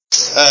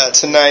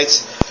tonight.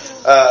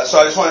 So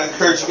I just want to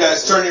encourage you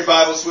guys, turn your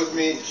Bibles with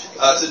me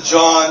to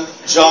John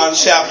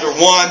chapter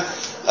 1.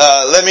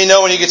 Let me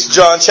know when you get to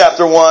John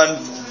chapter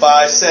 1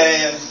 by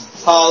saying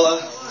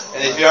holla.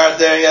 And if you aren't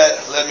there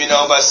yet, let me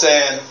know by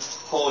saying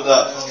hold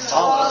up.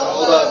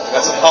 Hold up. I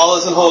got some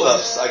hollas and hold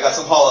ups. I got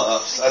some holla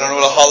ups. I don't know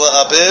what a holla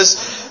up is.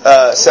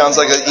 Sounds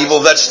like an evil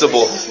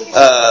vegetable.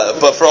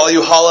 But for all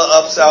you holla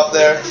ups out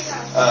there,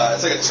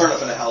 it's like a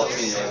turnip and a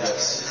jalapeno, I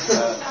guess.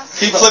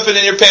 Keep flipping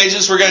in your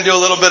pages. We're going to do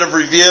a little bit of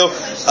review.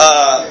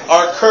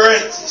 Our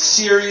current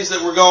series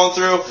that we're going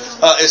through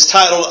is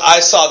titled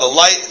I Saw the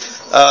Light.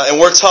 And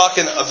we're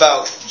talking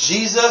about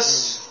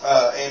Jesus.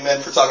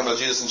 Amen for talking about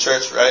Jesus in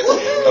church, right?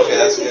 Okay,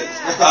 that's good.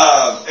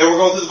 And we're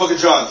going through the book of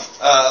John.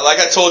 Like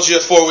I told you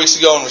 4 weeks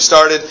ago when we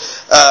started,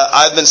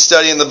 I've been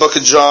studying the book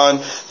of John,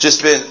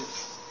 just been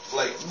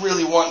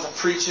really wanting to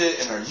preach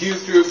it in our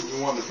youth group,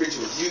 been wanting to preach it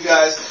with you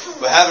guys,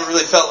 but haven't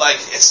really felt like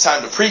it's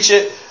time to preach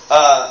it.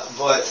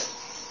 But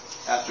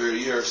after a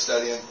year of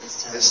studying,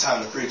 it's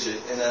time to preach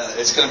it. And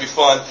it's going to be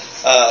fun.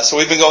 So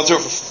we've been going through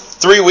it for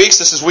 3 weeks.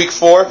 This is week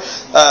 4.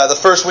 The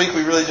first week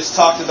we really just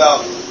talked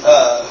about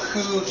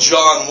who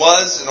John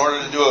was. In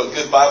order to do a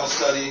good Bible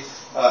study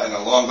and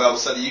a long Bible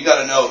study, you got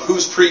to know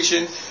who's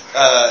preaching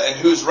and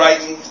who's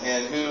writing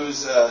and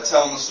who's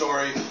telling the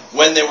story,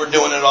 when they were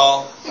doing it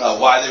all,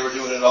 why they were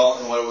doing it all,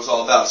 and what it was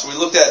all about. So we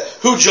looked at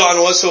who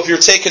John was. So if you're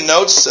taking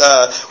notes,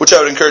 which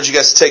I would encourage you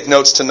guys to take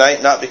notes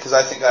tonight, not because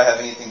I think I have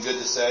anything good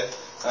to say.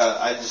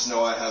 I just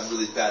know I have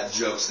really bad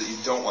jokes that you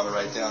don't want to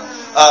write down.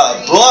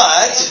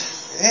 But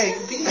hey,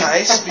 be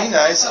nice.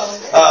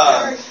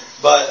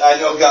 But I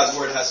know God's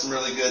Word has some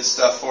really good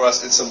stuff for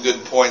us and some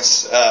good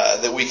points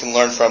that we can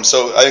learn from.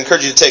 So I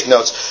encourage you to take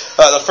notes.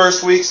 The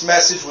first week's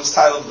message was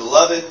titled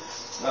Beloved,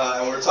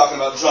 and we were talking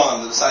about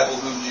John, the disciple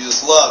whom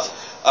Jesus loved.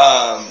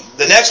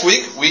 The next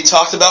week, we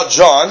talked about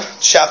John,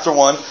 chapter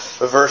 1,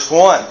 verse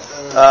 1.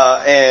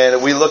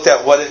 And we looked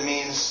at what it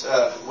means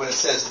when it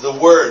says the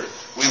Word.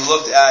 We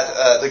looked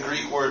at the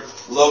Greek word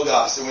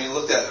logos, and we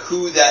looked at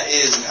who that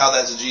is and how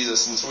that's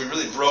Jesus. And so we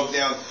really broke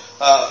down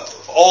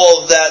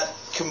all of that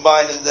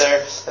combined in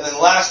there. And then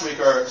last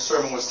week our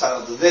sermon was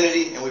titled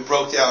Divinity, and we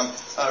broke down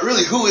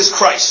really who is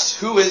Christ,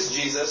 who is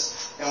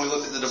Jesus, and we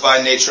looked at the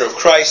divine nature of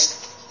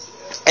Christ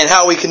and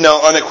how we can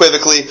know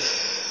unequivocally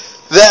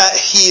that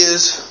He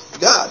is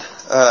God.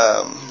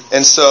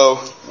 And so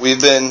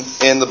we've been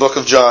in the book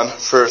of John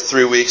for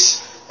 3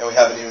 weeks, and we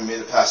haven't even made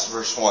it past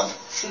verse 1.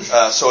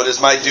 So it is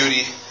my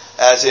duty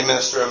as a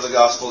minister of the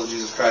gospel of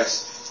Jesus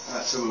Christ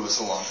to move us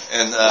along.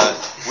 And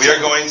we are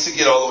going to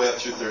get all the way up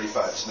through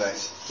 35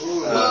 tonight.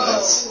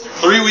 That's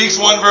 3 weeks,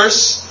 1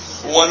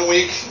 verse, 1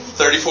 week,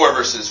 34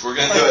 verses. We're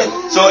going to do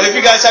it. So if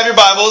you guys have your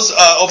Bibles,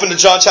 open to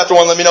John chapter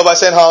 1. Let me know by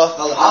saying holla.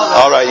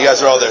 All right, you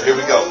guys are all there. Here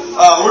we go.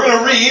 We're going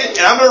to read,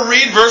 and I'm going to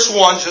read verse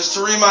 1 just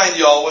to remind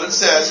you all what it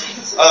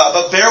says.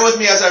 But bear with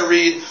me as I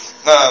read.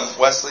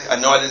 Wesley, I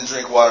know I didn't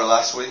drink water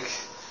last week.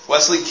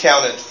 Wesley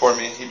counted for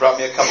me. He brought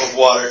me a cup of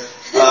water,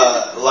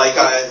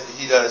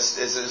 he does.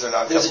 Is there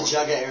not? There's a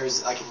jug of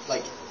airs. I can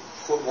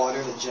put water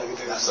in the jug of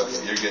airs. That's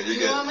okay. You're good. Do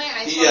you want my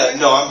ice water?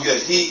 No, I'm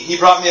good. He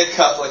brought me a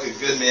cup like a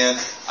good man.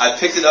 I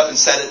picked it up and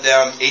set it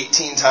down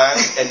 18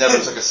 times and never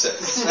took a sip.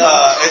 It's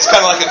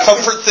kind of like a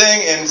comfort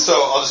thing, and so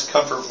I'll just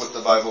comfort with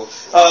the Bible.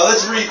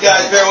 Let's read,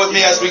 guys. Bear with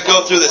me as we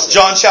go through this.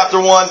 John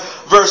chapter 1,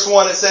 verse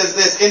 1. It says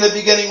this: In the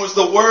beginning was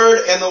the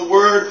Word, and the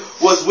Word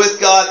was with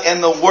God,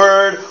 and the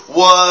Word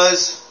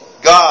was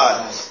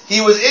God. He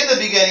was in the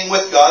beginning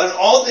with God, and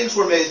all things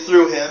were made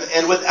through Him,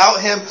 and without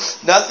Him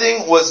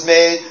nothing was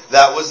made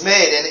that was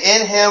made. And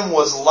in Him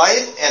was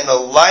life, and the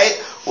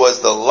light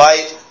was the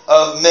light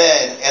of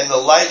men. And the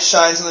light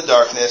shines in the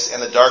darkness,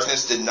 and the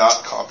darkness did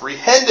not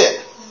comprehend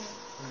it.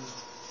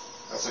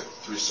 That's like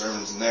 3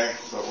 sermons in there,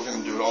 but we're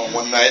going to do it all in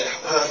one night.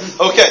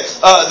 Okay,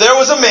 there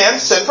was a man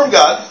sent from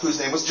God, whose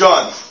name was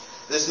John.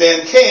 This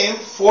man came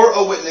for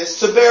a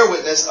witness, to bear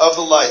witness of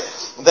the light,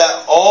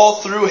 that all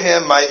through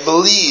him might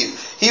believe.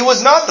 He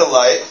was not the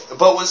light,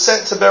 but was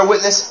sent to bear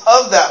witness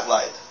of that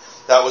light.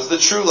 That was the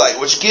true light,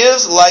 which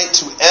gives light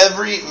to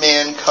every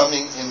man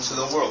coming into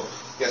the world.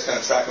 You guys kind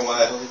of tracking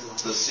why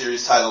the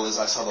series title is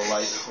I Saw the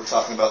Light. We're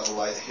talking about the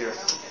light here.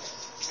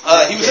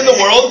 He was in the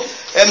world,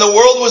 and the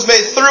world was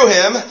made through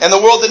Him, and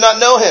the world did not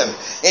know Him.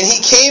 And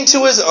He came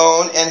to His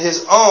own, and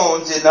His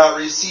own did not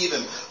receive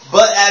Him.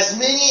 But as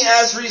many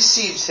as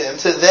received Him,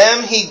 to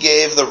them He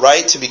gave the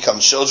right to become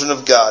children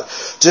of God,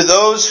 to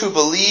those who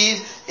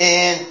believe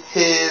in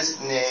His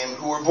name,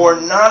 who were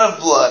born not of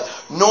blood,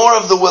 nor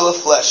of the will of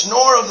flesh,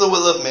 nor of the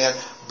will of man,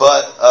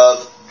 but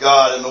of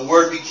God. And the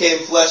Word became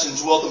flesh and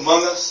dwelt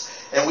among us,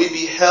 and we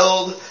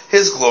beheld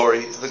His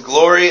glory, the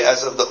glory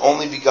as of the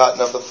only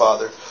begotten of the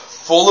Father,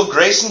 full of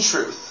grace and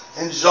truth.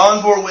 And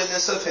John bore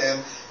witness of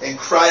Him, and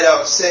cried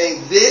out,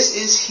 saying, This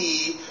is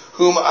He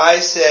whom I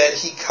said,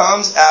 He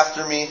comes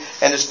after me,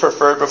 and is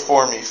preferred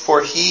before me.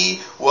 For He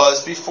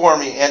was before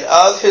me, and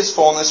of His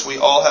fullness we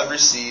all have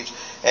received,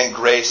 and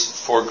grace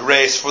for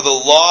grace. For the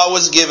law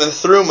was given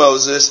through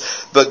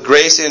Moses, but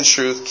grace and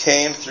truth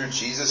came through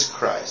Jesus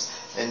Christ.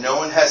 And no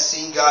one has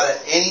seen God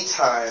at any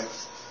time.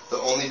 The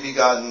only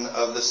begotten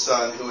of the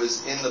Son, who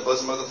is in the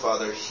bosom of the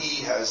Father,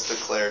 He has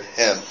declared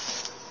Him.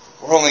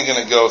 We're only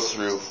going to go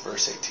through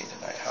verse 18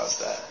 tonight. How's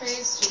that?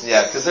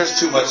 Yeah, because there's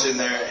too much in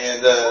there,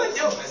 and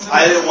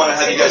I didn't want to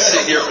have you guys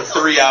sit here for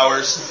 3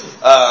 hours,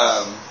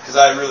 because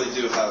I really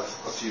do have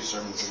a few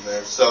sermons in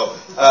there. So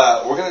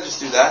we're going to just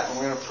do that, and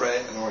we're going to pray,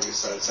 and then we're going to get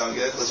started. Sound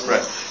good? Let's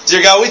pray.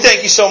 Dear God, we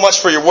thank you so much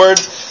for your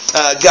word.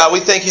 God, we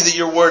thank you that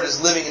your word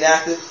is living and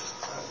active.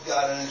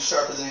 God, and it's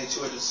sharper than any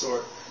two-edged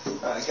sword.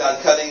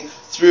 God, cutting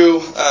through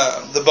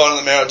the bone and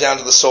the marrow down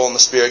to the soul and the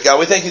spirit. God,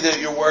 we thank you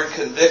that your word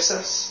convicts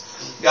us.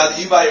 God, that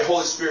you by your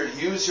Holy Spirit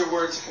use your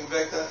word to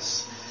convict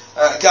us.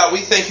 God, we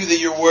thank you that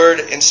your word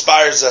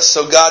inspires us.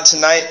 So God,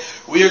 tonight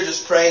we are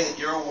just praying that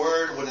your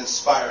word would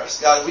inspire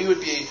us. God, we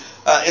would be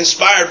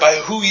inspired by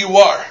who you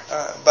are.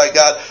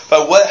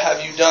 By what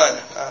have you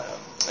done.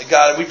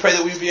 God, we pray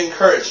that we would be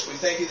encouraged. We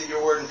thank you that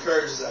your word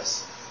encourages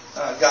us.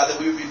 God, that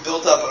we would be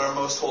built up in our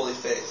most holy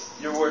faith.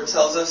 Your word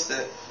tells us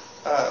that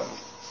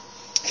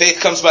faith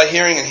comes by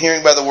hearing, and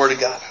hearing by the word of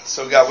God.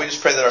 So God, we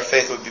just pray that our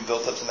faith would be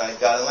built up tonight,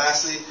 God. And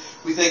lastly,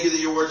 we thank you that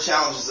your word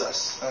challenges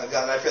us.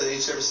 God, and I pray that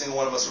each and every single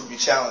one of us would be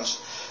challenged.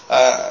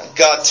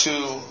 God,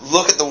 to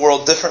look at the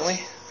world differently.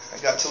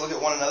 God, to look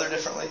at one another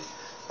differently.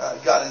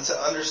 God, and to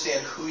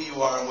understand who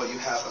you are and what you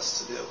have us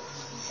to do.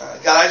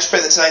 God, I just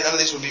pray that tonight none of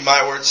these would be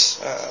my words,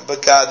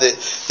 but God,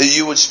 that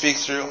you would speak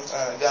through.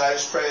 God, I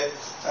just pray,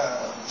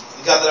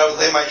 God, that I would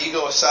lay my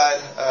ego aside,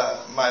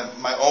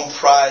 my own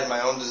pride,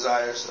 my own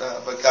desires.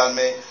 But God,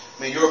 may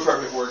your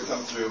perfect word come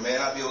through. May I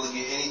not be able to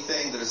get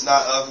anything that is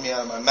not of me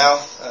out of my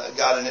mouth.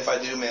 God, and if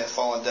I do, may it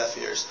fall on deaf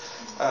ears.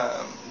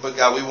 But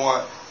God, we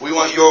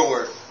want your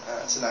word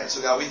tonight.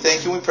 So God, we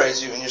thank you and we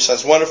praise you in your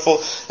Son's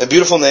wonderful and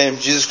beautiful name,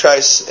 Jesus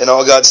Christ, and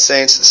all God's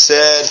saints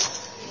said,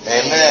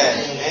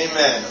 Amen.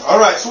 Amen. All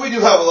right, so we do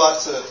have a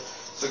lot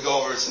to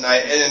go over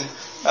tonight.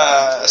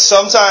 And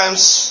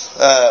sometimes,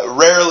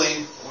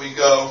 rarely, we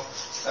go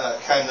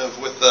kind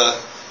of with the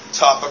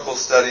topical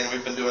study. And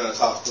we've been doing a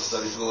topical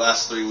study for the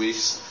last 3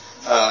 weeks.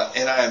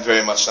 And I am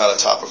very much not a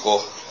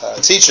topical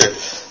teacher.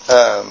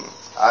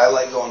 I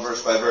like going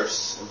verse by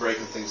verse and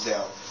breaking things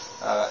down.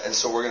 And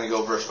so we're going to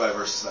go verse by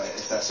verse tonight,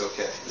 if that's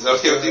okay. Is that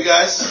okay with you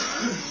guys?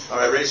 All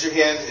right, raise your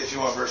hand if you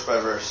want verse by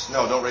verse.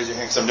 No, don't raise your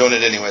hand because I'm doing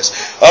it anyways.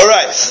 All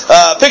right,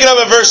 picking up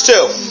at verse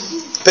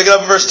 2. Picking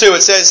up at verse 2,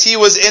 it says, He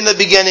was in the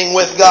beginning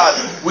with God.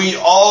 We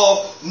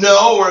all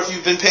know, or if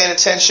you've been paying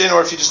attention,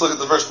 or if you just look at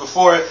the verse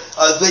before it,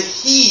 the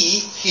He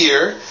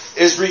here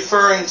is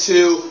referring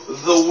to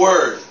the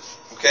Word.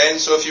 Okay, and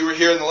so if you were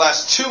here in the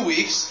last 2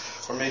 weeks,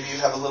 or maybe you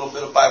have a little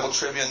bit of Bible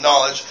trivia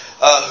knowledge,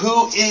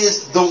 who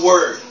is the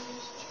Word?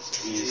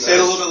 Jesus. Say it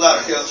a little bit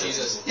louder, Caleb.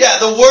 Jesus. Yeah,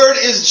 the Word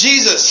is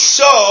Jesus.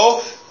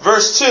 So,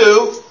 verse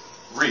 2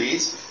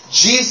 reads,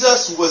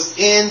 Jesus was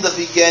in the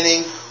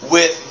beginning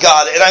with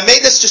God. And I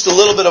made this just a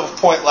little bit of a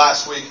point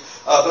last week,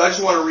 but I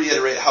just want to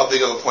reiterate how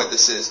big of a point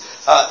this is.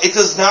 It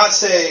does not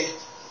say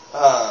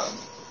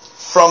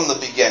from the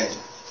beginning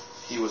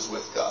He was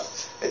with God.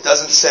 It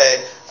doesn't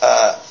say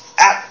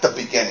at the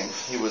beginning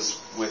He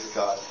was with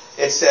God.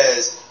 It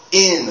says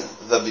in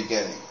the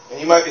beginning. And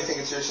you might be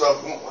thinking to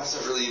yourself, well, why is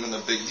that really even a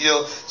big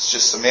deal? It's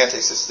just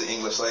semantics. It's the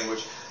English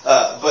language.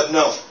 But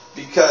no,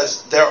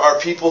 because there are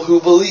people who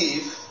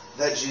believe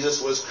that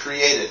Jesus was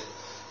created.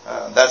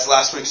 That's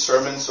last week's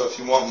sermon, so if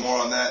you want more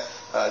on that,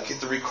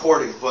 get the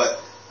recording. But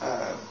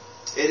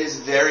it is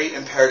very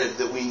imperative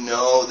that we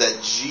know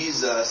that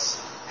Jesus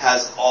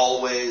has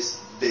always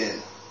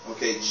been.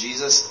 Okay,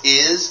 Jesus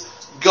is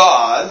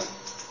God.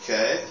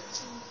 Okay,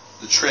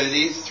 the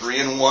Trinity, 3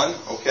 in 1.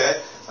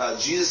 Okay.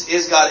 Jesus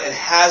is God and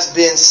has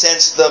been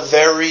since the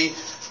very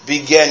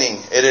beginning.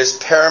 It is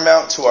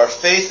paramount to our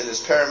faith. It is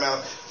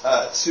paramount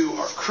to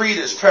our creed.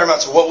 It is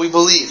paramount to what we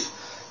believe.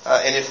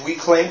 And if we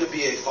claim to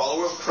be a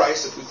follower of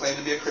Christ, if we claim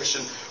to be a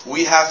Christian,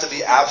 we have to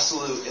be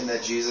absolute in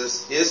that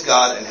Jesus is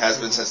God and has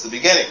been since the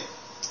beginning.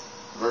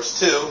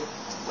 Verse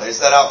 2 lays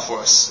that out for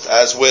us,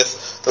 as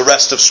with the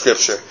rest of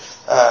Scripture.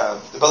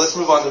 But let's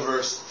move on to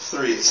verse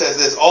 3. It says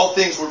this, All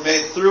things were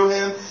made through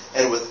Him,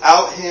 and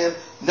without Him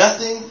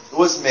nothing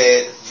was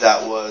made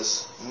that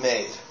was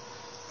made.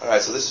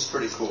 Alright, so this is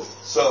pretty cool.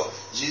 So,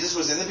 Jesus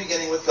was in the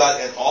beginning with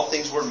God, and all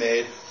things were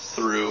made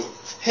through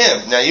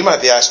Him. Now, you might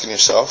be asking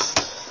yourself,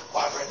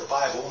 well, I've read the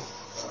Bible.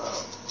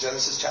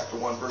 Genesis chapter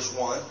 1, verse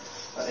 1.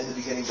 In the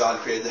beginning, God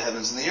created the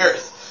heavens and the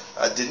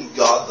earth. Didn't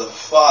God the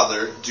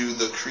Father do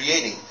the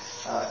creating?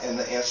 And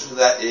the answer to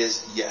that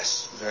is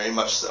yes, very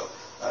much so.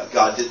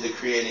 God did the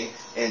creating,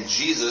 and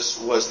Jesus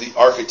was the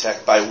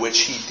architect by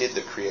which He did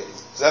the creating.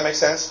 Does that make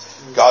sense?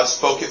 God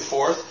spoke it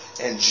forth,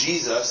 and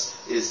Jesus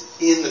is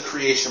in the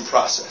creation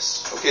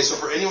process. Okay, so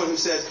for anyone who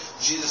says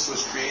Jesus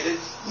was created,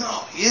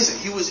 no, He isn't.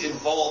 He was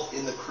involved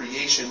in the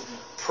creation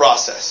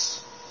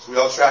process. So we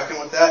all tracking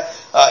with that?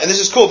 And this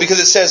is cool because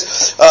it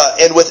says,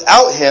 and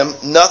without Him,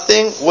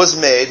 nothing was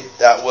made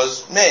that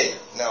was made.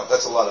 Now,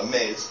 that's a lot of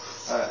maids,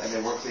 and they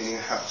weren't cleaning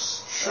a house.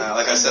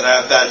 Like I said,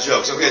 I have bad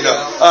jokes. Okay, no.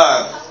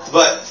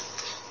 But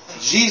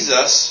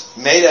Jesus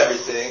made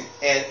everything,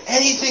 and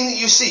anything that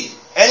you see,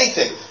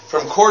 anything,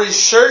 from Corey's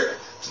shirt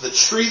to the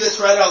tree that's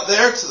right out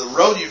there to the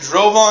road you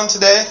drove on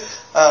today,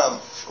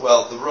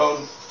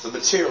 the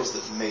materials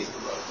that made the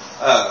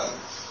road,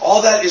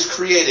 all that is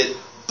created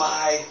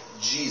by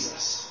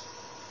Jesus.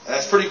 And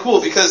that's pretty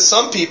cool because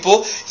some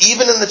people,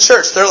 even in the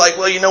church, they're like,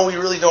 well, we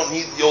really don't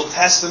need the Old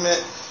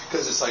Testament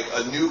because it's like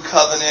a new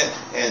covenant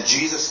and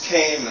Jesus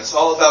came and it's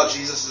all about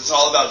Jesus, it's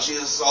all about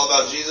Jesus, it's all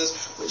about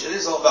Jesus, which it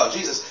is all about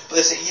Jesus. But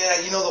they say,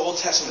 the Old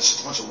Testament is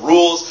just a bunch of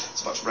rules,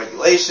 it's a bunch of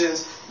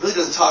regulations, it really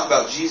doesn't talk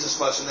about Jesus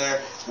much in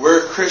there.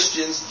 We're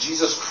Christians,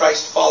 Jesus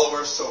Christ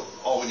followers, so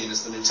all we need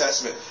is the New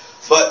Testament.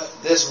 But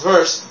this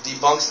verse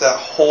debunks that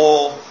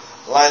whole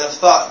line of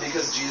thought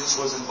because Jesus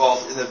was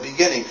involved in the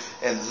beginning.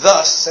 And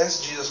thus,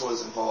 since Jesus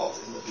was involved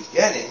in the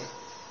beginning,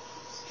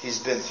 He's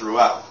been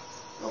throughout.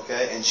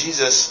 Okay? And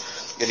Jesus,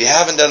 if you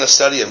haven't done a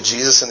study of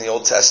Jesus in the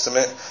Old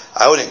Testament,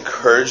 I would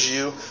encourage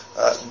you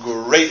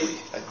greatly.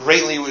 I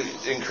greatly would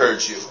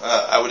encourage you.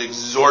 I would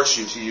exhort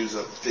you, to use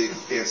a big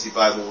fancy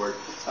Bible word,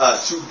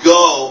 to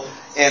go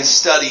and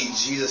study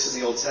Jesus in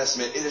the Old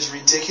Testament. It is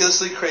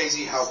ridiculously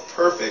crazy how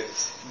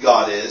perfect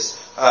God is.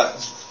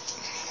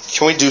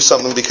 Can we do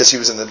something because He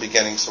was in the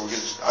beginning? So I'm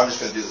just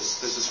going to do this.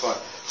 This is fun.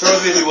 Turn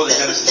with me, if you will, to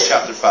Genesis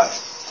chapter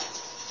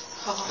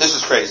 5. This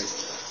is crazy.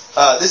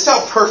 This is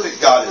how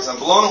perfect God is. I'm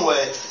blown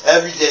away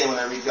every day when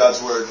I read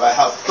God's Word by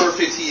how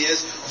perfect He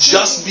is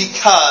just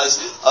because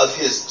of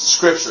His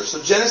Scripture.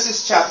 So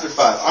Genesis chapter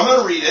 5. I'm going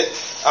to read it.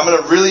 I'm going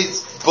to really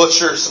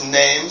butcher some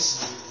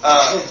names.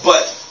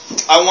 But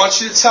I want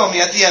you to tell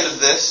me at the end of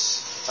this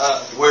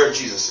where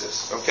Jesus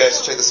is. Okay,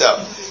 so check this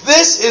out.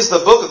 This is the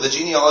book of the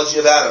genealogy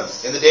of Adam.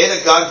 In the day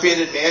that God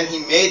created man, He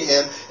made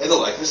him in the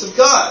likeness of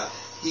God.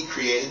 He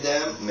created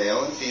them,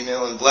 male and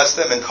female, and blessed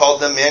them and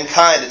called them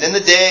mankind. And in the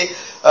day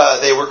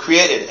they were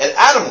created. And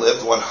Adam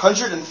lived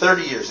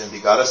 130 years and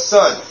begot a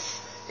son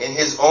in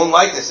his own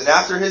likeness and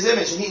after his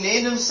image. And he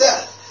named him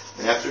Seth.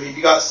 And after he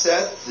begot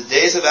Seth, the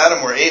days of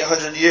Adam were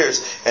 800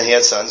 years, and he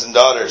had sons and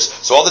daughters.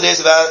 So all the days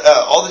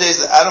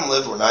that Adam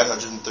lived were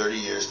 930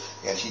 years,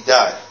 and he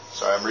died.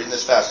 Sorry, I'm reading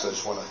this fast, so I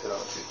just want to hit on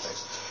a few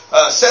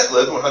things. Seth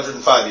lived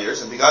 105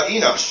 years and begot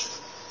Enosh.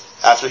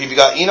 After he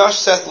begot Enosh,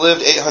 Seth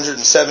lived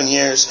 807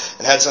 years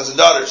and had sons and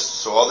daughters.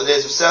 So all the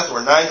days of Seth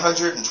were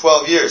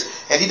 912 years,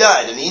 and he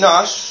died. And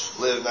Enosh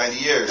lived 90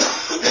 years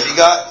and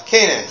begot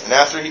Canaan. And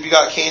after he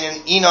begot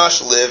Canaan,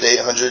 Enosh lived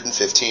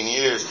 815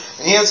 years,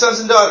 and he had sons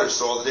and daughters.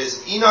 So all the days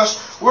of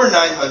Enosh were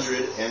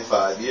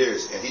 905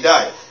 years, and he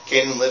died.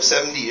 Canaan lived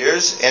 70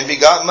 years and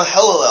begot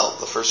Mahalalel,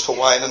 the first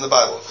Hawaiian in the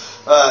Bible.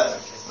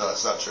 No,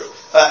 that's not true.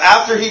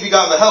 After he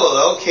begot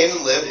Mahalalel,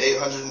 Canaan lived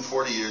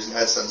 840 years and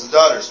had sons and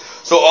daughters.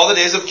 So all the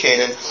days of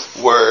Canaan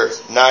were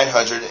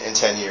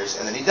 910 years,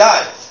 and then he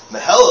died.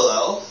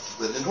 Mahalalel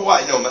lived in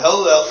Hawaii. No,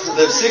 Mahalalel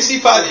lived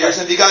 65 years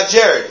and begot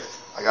Jared.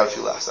 I got a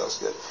few laughs. That was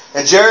good.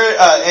 And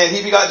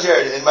he begot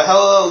Jared. And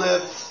Mahalalel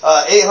lived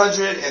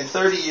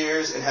 830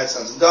 years and had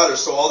sons and daughters.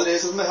 So all the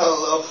days of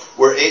Mahalalel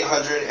were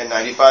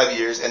 895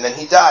 years, and then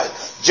he died.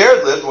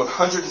 Jared lived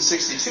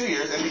 162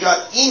 years and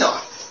begot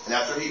Enoch. And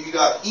after he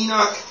begot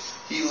Enoch,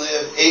 he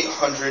lived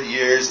 800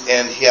 years,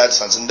 and he had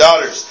sons and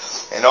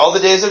daughters. And all the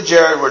days of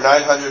Jared were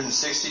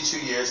 962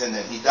 years, and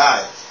then he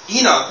died.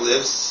 Enoch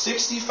lived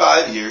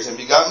 65 years and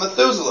begot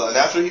Methuselah. And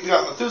after he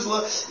begot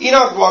Methuselah,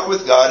 Enoch walked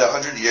with God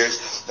 100 years,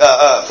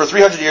 for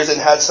 300 years,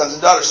 and had sons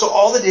and daughters. So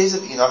all the days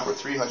of Enoch were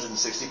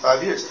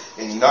 365 years.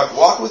 And Enoch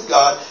walked with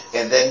God,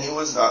 and then he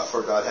was not,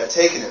 for God had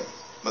taken him.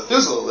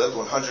 Methuselah lived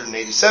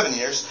 187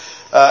 years,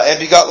 and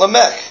begot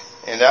Lamech.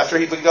 And after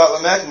he begot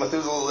Lamech,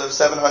 Methuselah lived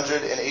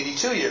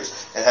 782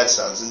 years and had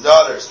sons and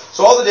daughters.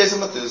 So all the days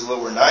of Methuselah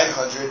were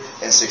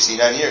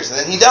 969 years. And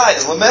then he died,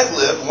 and Lamech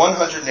lived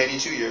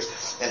 182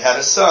 years and had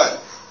a son.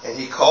 And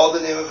he called the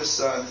name of his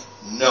son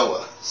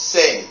Noah,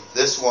 saying,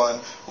 "This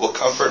one will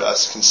comfort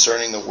us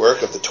concerning the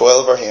work of the toil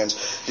of our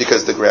hands,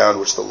 because the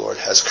ground which the Lord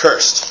has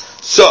cursed."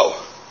 So,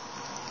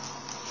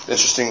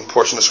 interesting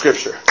portion of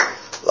Scripture.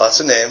 Lots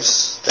of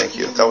names. Thank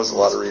you. That was a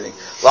lot of reading.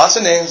 Lots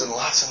of names and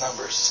lots of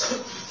numbers.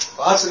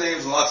 Lots of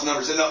names and lots of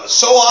numbers. And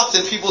so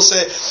often people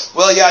say,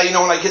 well, yeah,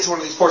 when I get to one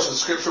of these portions of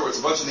Scripture where it's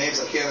a bunch of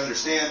names I can't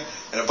understand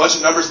and a bunch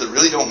of numbers that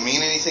really don't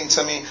mean anything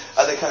to me,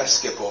 they kind of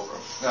skip over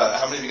them.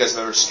 How many of you guys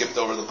have ever skipped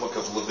over the book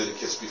of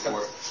Leviticus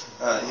before?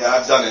 Yeah,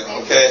 I've done it,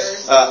 okay?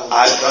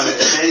 I've done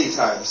it many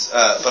times,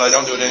 but I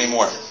don't do it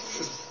anymore.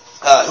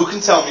 Who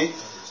can tell me,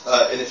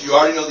 and if you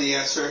already know the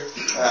answer,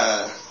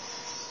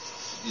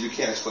 you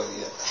can't explain it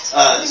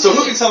yet. So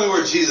who can tell me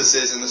where Jesus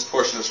is in this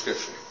portion of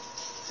Scripture?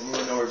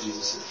 Anyone know where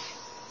Jesus is?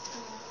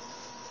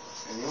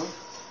 Anyone?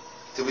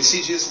 Did we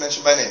see Jesus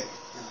mentioned by name?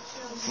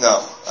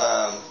 No.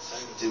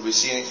 Did we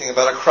see anything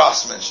about a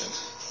cross mentioned?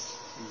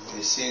 Did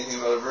we see anything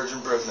about a virgin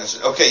birth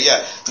mentioned? Okay,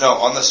 yeah. No,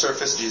 on the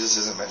surface, Jesus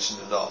isn't mentioned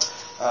at all.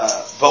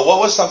 But what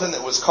was something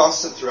that was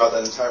constant throughout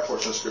that entire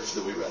portion of Scripture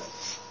that we read?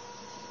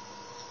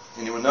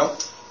 Anyone know?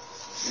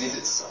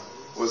 Anything?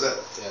 What was that?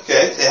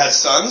 Okay, they had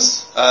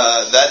sons.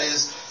 That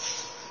is,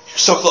 you're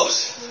so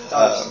close.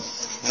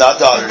 Not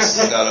daughters.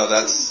 No,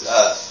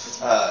 that's...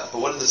 But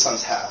what did the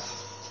sons have?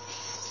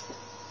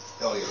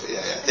 Oh,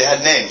 yeah. They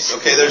had names.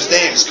 Okay, there's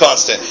names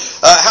constant.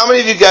 How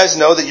many of you guys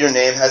know that your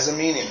name has a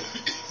meaning?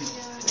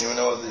 Anyone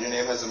know that your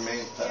name has a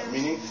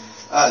meaning?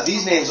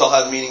 These names all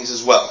have meanings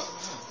as well.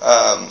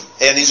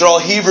 And these are all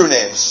Hebrew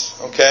names.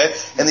 Okay?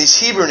 And these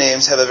Hebrew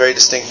names have a very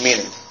distinct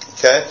meaning.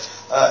 Okay?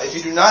 If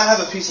you do not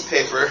have a piece of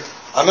paper,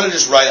 I'm going to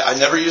just write it. I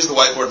never use the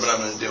whiteboard, but I'm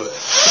going to do it.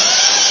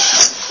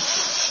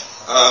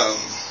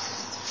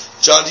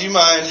 John, do you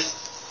mind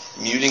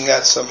muting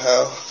that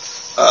somehow?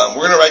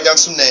 We're going to write down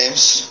some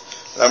names.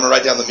 And I'm going to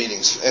write down the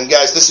meanings. And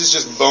guys, this is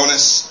just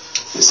bonus.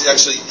 This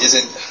actually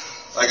isn't,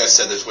 like I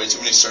said, there's way too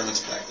many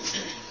sermons packed in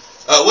here.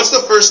 What's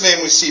the first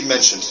name we see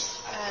mentioned?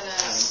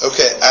 Adam.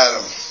 Okay,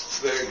 Adam.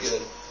 Very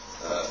good.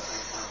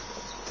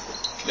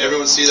 Can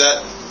everyone see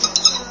that?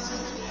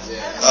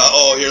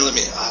 Here, let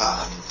me,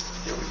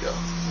 here we go.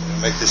 I'm going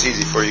to make this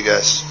easy for you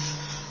guys.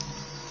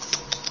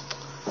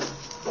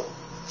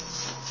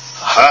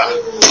 Aha.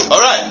 All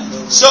right.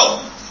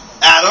 So,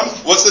 Adam.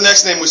 What's the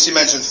next name we see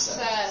mentioned?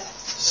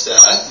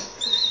 Seth.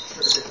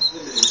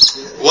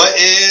 What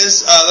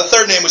is the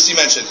third name we see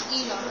mentioned?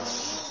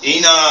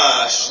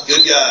 Enosh.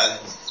 Good guy.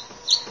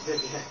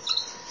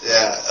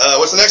 Yeah.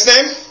 What's the next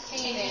name?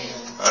 Canaan.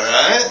 All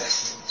right.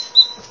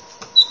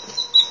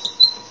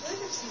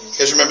 You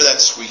guys remember that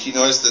squeaky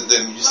noise that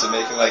they used to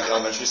make in like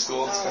elementary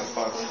school? It's kind of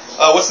fun.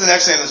 What's the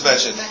next name that's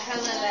mentioned?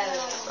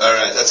 All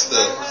right. That's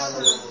the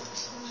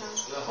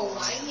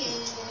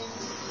Hawaiian.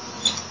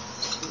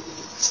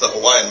 It's the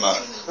Hawaiian ma.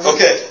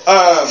 Okay.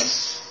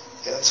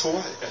 Yeah, that's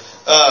Hawaii.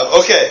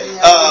 Okay.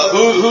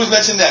 Who's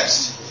mentioned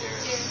next?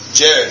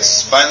 Jared.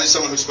 Finally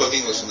someone who spoke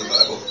English in the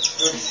Bible.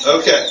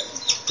 Okay.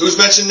 Who's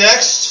mentioned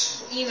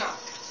next? Enoch.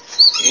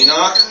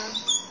 Enoch.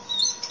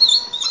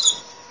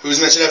 Who's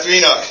mentioned after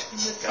Enoch?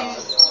 God.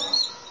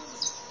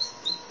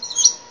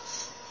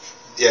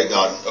 Yeah,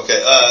 God.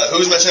 Okay.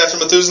 Who's mentioned after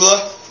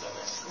Methuselah?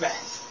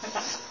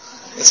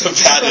 That's a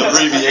bad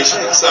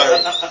abbreviation. I'm sorry.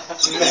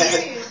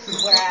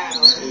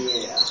 Wow.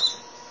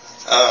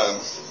 Yeah.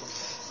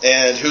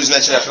 And who's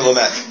mentioned after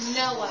Lamech?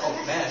 Noah.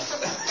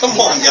 Come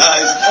on,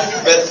 guys.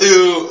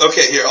 Methu.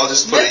 Okay, here, I'll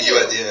just put a U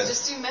at the end.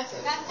 Just do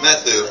Methu.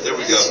 Methu. There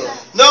we go.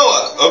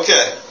 Noah.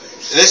 Okay.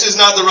 This is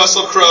not the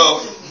Russell Crowe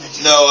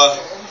Noah.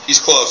 He's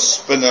close,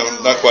 but no,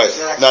 not quite.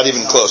 Not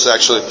even close,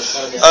 actually.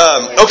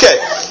 Okay.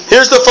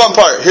 Here's the fun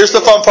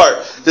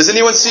part. Does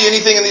anyone see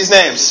anything in these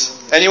names?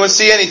 Anyone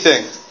see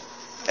anything?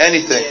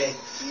 Anything?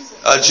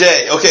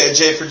 J. Okay, a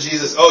J for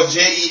Jesus. Oh,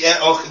 J-E-N.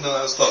 Oh, no,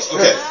 that was close.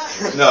 Okay.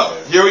 No.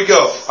 Here we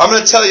go. I'm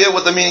going to tell you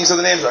what the meanings of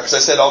the names are, because I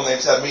said all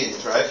names have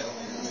meanings, right?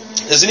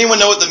 Does anyone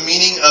know what the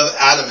meaning of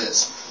Adam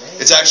is?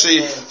 It's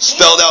actually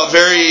spelled out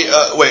very,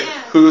 wait,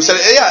 who said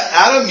it? Yeah,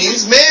 Adam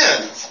means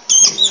man.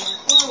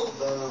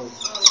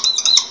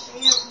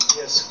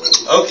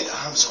 Okay,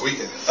 I'm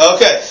squeaking.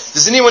 Okay.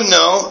 Does anyone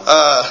know,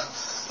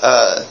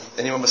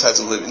 anyone besides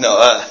Olivia?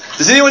 No,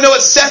 does anyone know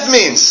what Seth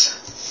means?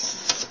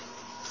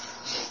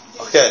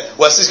 Okay,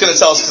 Wesley's going to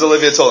tell us because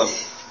Olivia told him.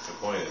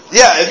 Appointed.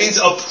 Yeah, it means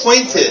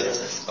appointed.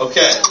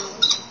 Okay.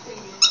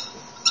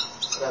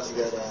 That's a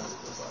good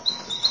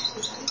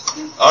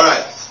All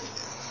right.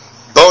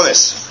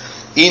 Bonus.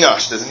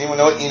 Enosh. Does anyone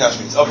know what Enosh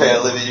means? Okay,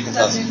 Olivia, you can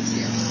tell us.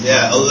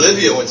 Yeah,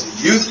 Olivia went to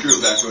youth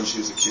group back when she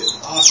was a kid.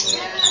 Awesome.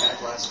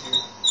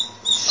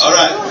 All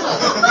right.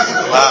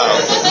 Wow.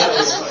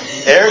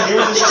 Eric, you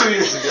were just 2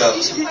 years ago.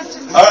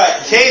 All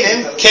right,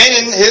 Canaan.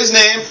 Canaan, his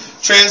name,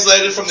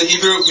 translated from the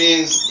Hebrew,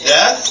 means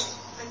death.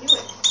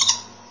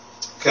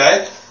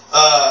 Okay.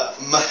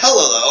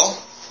 Mahalalel,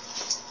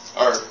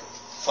 our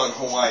fun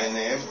Hawaiian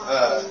name,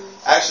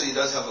 actually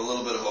does have a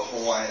little bit of a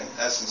Hawaiian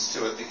essence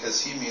to it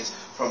because he means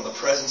from the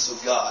presence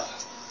of God.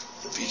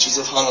 The beaches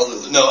of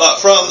Honolulu. No,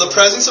 from the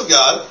presence of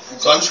God.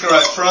 So I'm just going to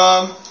write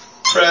from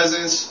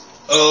presence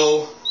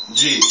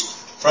O-G.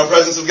 From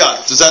presence of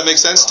God. Does that make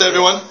sense to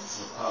everyone?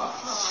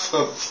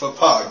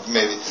 Pog,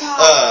 maybe.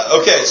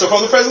 Okay, so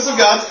from the presence of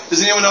God,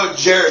 does anyone know what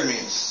Jared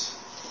means?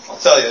 I'll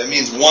tell you, it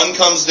means one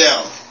comes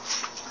down.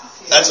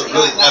 That's a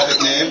really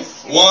epic name.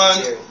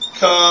 One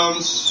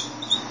comes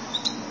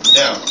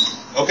down.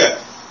 Okay.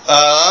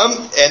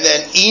 And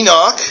then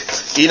Enoch.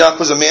 Enoch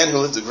was a man who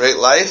lived a great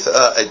life,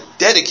 a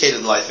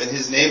dedicated life, and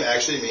his name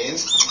actually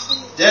means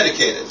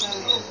dedicated.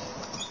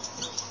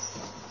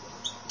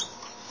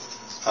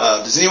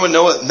 Does anyone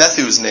know what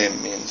Methu's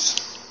name means?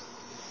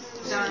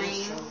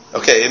 Dying.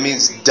 Okay, it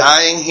means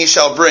dying he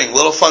shall bring.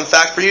 Little fun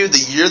fact for you, the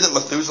year that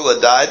Methuselah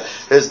died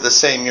is the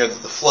same year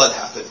that the flood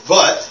happened.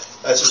 But,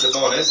 that's just a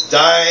bonus.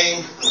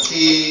 Dying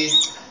he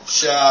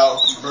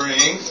shall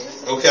bring.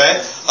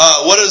 Okay.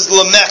 What does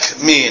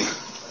Lamech mean?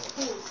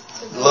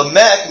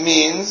 Lamech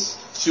means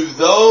to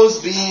those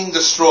being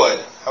destroyed.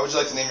 How would you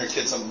like to name your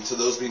kid something? To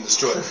those being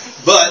destroyed.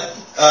 But,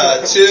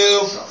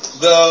 to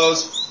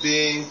those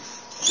being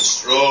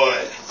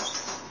destroyed.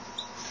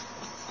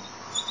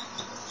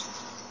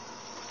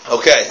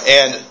 Okay,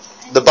 and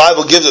the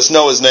Bible gives us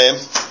Noah's name.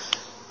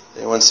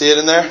 Anyone see it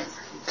in there?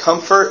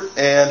 Comfort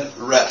and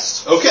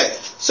rest. Okay,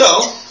 so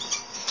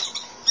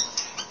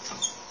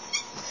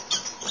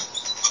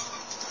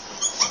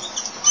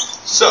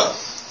So,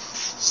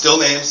 still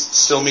names,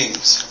 still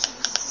meanings.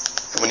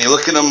 And when you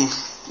look at them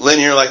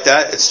linear like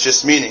that, it's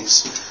just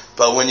meanings.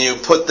 But when you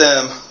put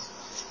them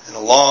in a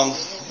long,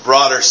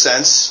 broader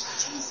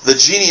sense, the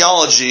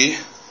genealogy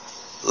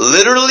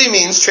literally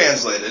means,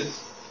 translated,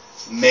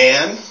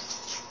 man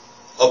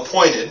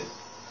appointed,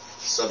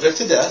 subject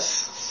to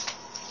death,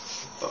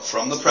 but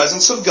from the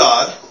presence of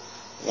God,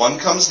 one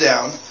comes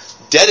down,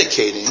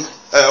 dedicating,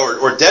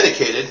 or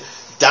dedicated,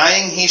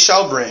 dying he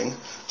shall bring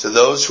to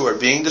those who are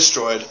being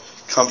destroyed,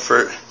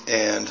 comfort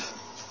and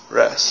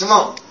rest. Come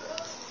on.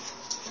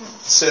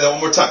 Let's say that one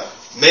more time.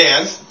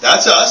 Man,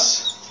 that's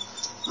us.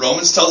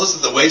 Romans tells us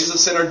that the wages of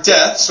sin are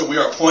death, so we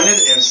are appointed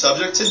and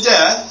subject to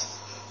death.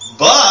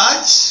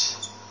 But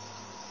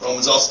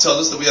Romans also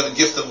tells us that we have a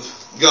gift of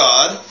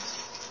God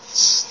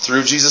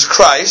through Jesus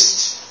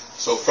Christ.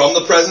 So from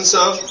the presence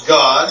of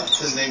God,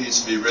 his name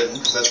needs to be written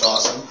because that's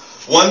awesome.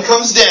 One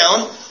comes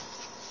down,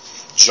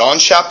 John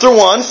chapter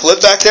 1,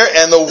 flip back there,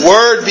 and the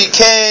Word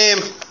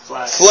became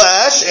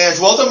flesh and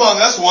dwelt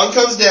among us. One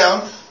comes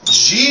down,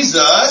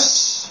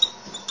 Jesus,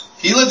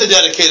 he lived a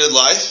dedicated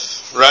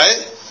life, right?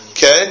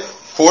 Okay,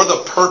 for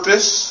the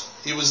purpose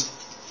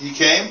he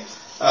came.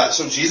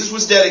 So Jesus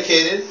was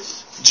dedicated.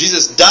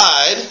 Jesus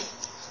died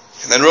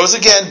and then rose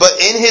again. But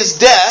in his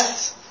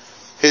death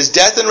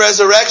and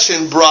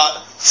resurrection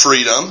brought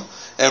freedom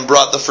and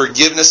brought the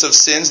forgiveness of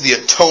sins, the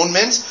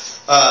atonement.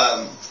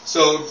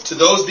 So to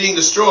those being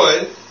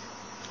destroyed,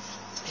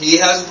 he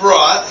has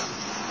brought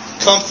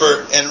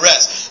comfort and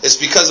rest. It's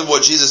because of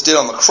what Jesus did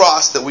on the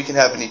cross that we can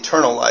have an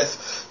eternal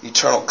life,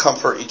 eternal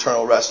comfort,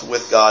 eternal rest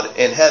with God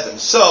in heaven.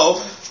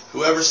 So,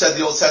 whoever said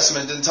the Old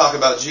Testament didn't talk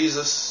about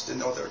Jesus,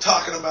 didn't know what they were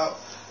talking about.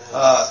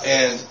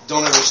 And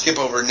don't ever skip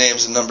over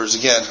names and numbers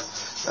again,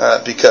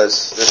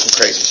 because there's some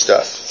crazy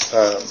stuff.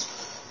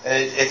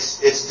 And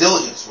it's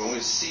diligence when we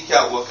seek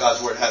out what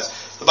God's Word has.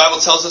 The Bible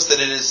tells us that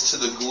it is to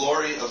the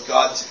glory of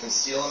God to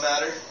conceal a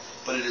matter,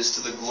 but it is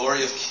to the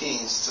glory of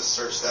kings to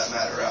search that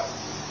matter out.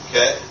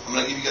 Okay? I'm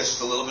going to give you guys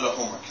just a little bit of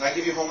homework. Can I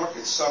give you homework?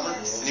 It's summer.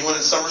 Anyone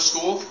in summer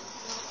school?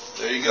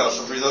 There you go.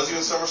 So for those of you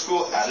in summer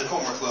school, added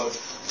homework load.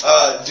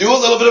 Do a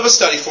little bit of a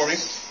study for me.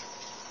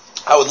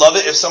 I would love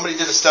it if somebody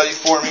did a study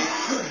for me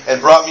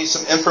and brought me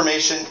some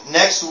information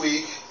next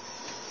week.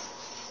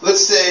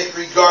 Let's say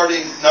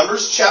regarding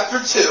Numbers chapter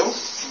 2.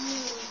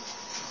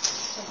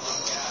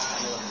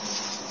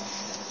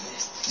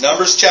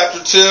 Numbers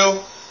chapter 2.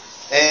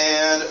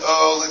 And,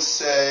 let's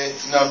say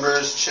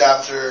Numbers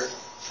chapter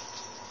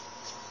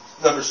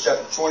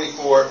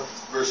 24,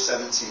 verse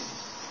 17.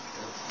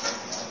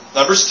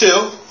 Numbers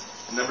 2,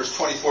 and Numbers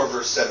 24,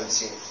 verse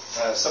 17.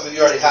 Some of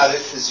you already had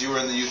it because you were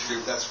in the youth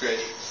group. That's great.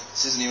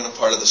 This isn't even a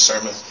part of the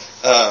sermon.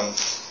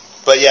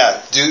 But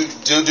yeah, do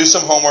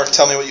some homework.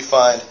 Tell me what you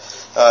find.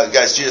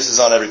 Guys, Jesus is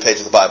on every page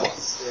of the Bible.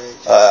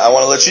 I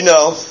want to let you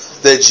know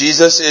that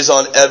Jesus is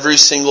on every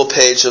single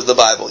page of the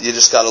Bible. You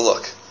just got to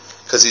look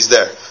because he's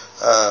there.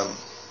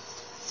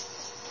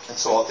 And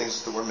so all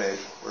things that were made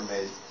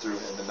through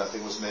him, and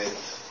nothing was made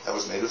that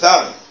was made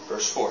without him.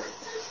 Verse 4.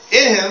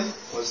 In him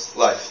was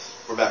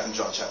life. We're back in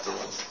John chapter 1.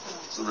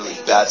 It's a really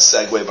bad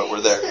segue, but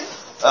we're there.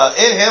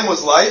 In him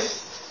was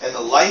life, and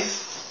the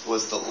life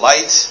was the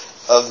light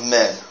of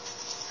men.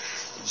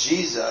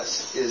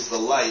 Jesus is the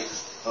light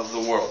of the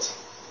world.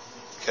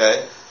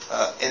 Okay?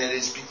 And it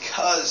is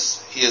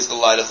because he is the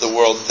light of the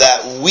world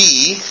that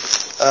we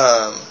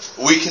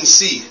can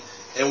see.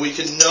 And we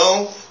can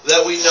know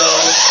that we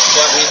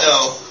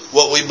know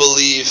what we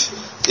believe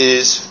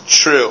is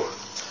true.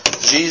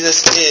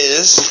 Jesus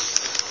is,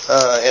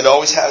 and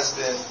always has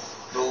been,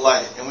 the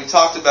light. And we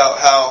talked about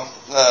how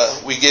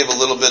we gave a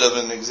little bit of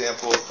an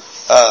example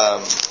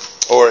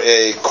or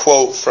a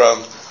quote from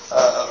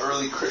an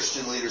early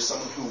Christian leader,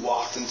 someone who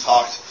walked and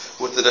talked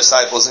with the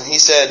disciples. And he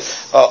said,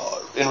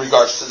 in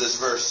regards to this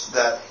verse,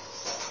 that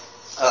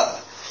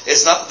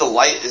it's not that the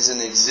light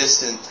isn't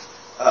existent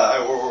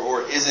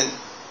or isn't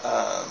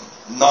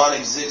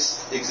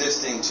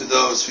non-existing to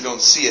those who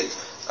don't see it.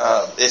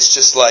 It's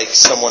just like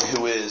someone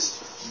who is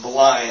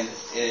blind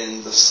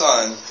in the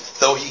sun.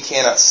 Though he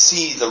cannot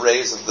see the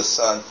rays of the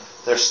sun,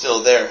 they're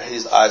still there.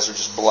 His eyes are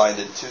just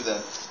blinded to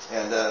them.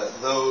 And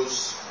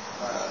those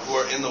who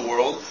are in the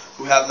world,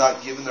 who have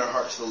not given their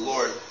heart to the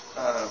Lord,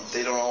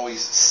 they don't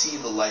always see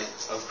the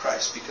light of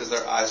Christ because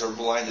their eyes are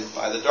blinded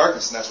by the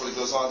darkness. And that's what it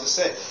goes on to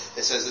say.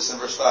 It says this in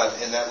verse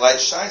 5, and that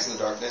light shines in the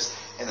darkness,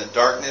 and the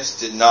darkness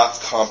did not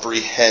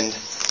comprehend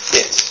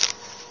it.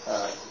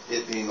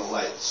 It being the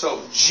light.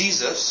 So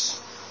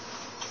Jesus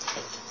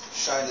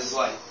shined his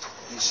light.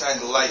 He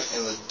shined the light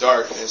in the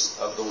darkness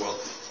of the world.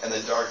 And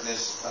the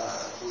darkness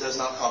does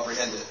not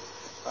comprehend it.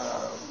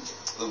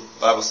 The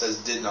Bible says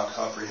did not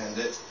comprehend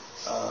it.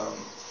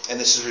 And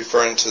this is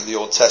referring to the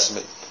Old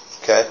Testament.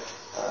 Okay?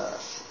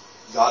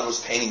 God was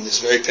painting this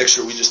very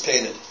picture we just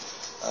painted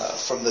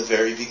from the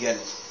very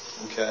beginning.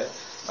 Okay?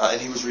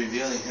 And he was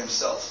revealing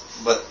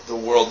himself. But the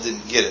world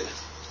didn't get it.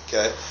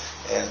 Okay?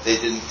 And they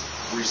didn't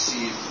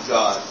receive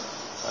God.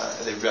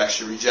 They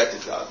actually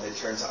rejected God. And they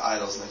turned to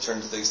idols and they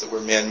turned to things that were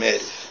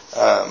man-made.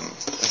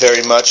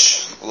 Very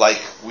much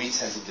like we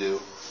tend to do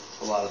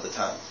a lot of the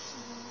time.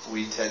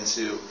 We tend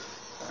to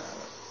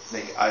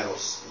make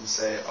idols and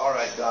say, all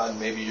right, God,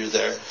 maybe you're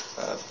there,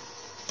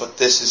 but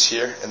this is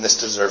here and this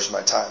deserves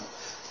my time.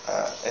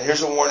 And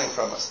here's a warning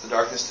from us. The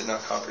darkness did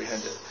not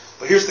comprehend it.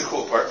 But here's the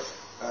cool part,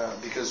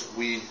 because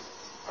we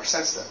are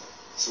sensitive.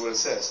 That's what it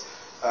says.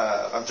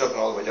 I'm jumping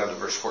all the way down to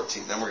verse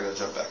 14. Then we're going to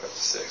jump back up to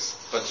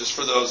 6. But just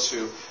for those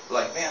who are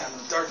like, man, I'm in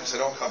the darkness, I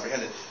don't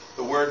comprehend it.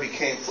 The Word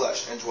became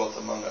flesh and dwelt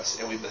among us,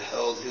 and we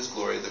beheld His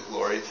glory, the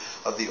glory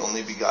of the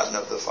only begotten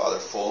of the Father,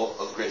 full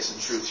of grace and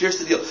truth. Here's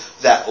the deal.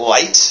 That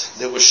light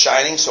that was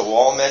shining so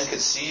all men could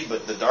see,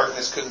 but the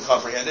darkness couldn't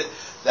comprehend it,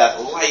 that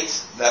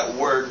light, that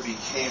Word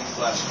became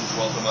flesh and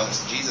dwelt among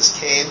us. Jesus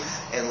came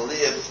and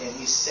lived, and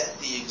He set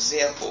the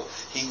example.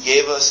 He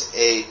gave us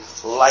a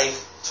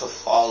life to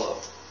follow.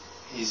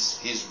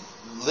 He's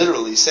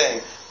literally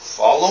saying,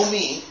 follow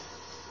me,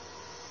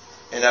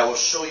 and I will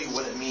show you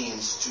what it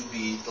means to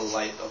be the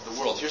light of the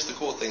world. Here's the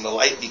cool thing. The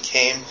light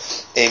became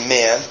a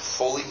man,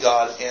 fully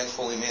God and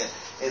fully man,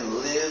 and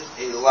lived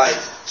a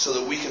life so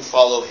that we can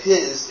follow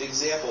His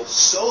example,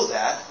 so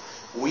that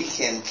we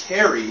can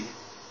carry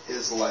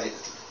His light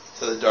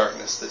to the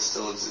darkness that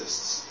still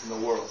exists in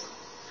the world.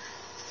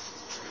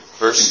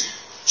 Verse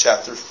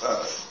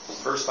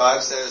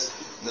 5 says,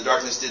 the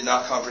darkness did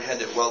not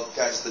comprehend it. Well,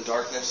 guys, the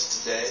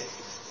darkness today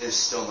is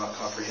still not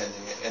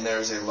comprehending it. And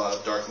there's a lot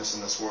of darkness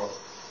in this world.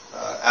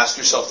 Ask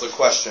yourself the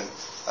question,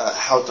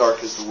 how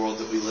dark is the world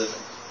that we live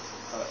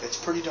in? It's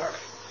pretty dark.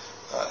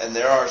 And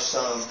there are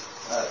some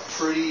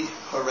pretty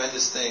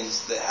horrendous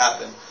things that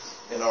happen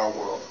in our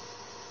world.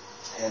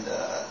 And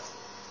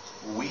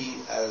we,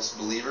 as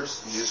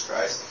believers in Jesus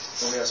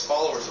Christ, and we as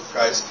followers of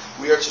Christ,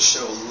 we are to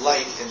show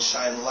light and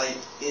shine light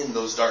in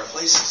those dark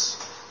places.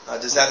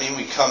 Does that mean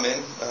we come in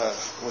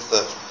with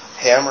the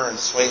hammer and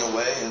swing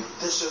away and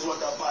this is what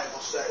the Bible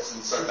says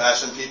and start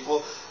bashing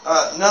people?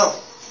 No.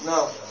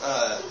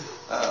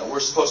 We're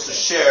supposed to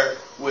share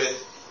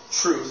with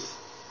truth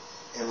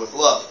and with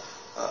love.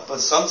 But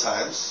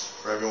sometimes,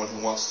 for everyone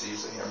who wants to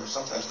use a hammer,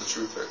 sometimes the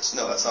truth hurts.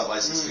 No, that's not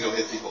licensed to go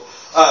hit people.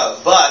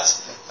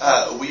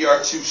 But we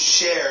are to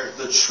share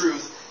the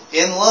truth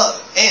in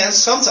love. And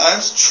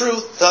sometimes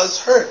truth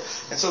does hurt.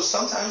 And so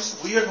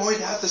sometimes we are going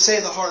to have to say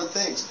the hard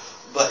things.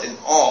 But in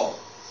all,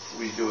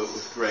 we do it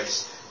with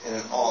grace. And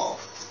in all,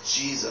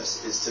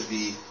 Jesus is to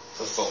be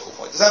the focal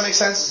point. Does that make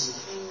sense?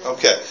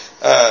 Okay.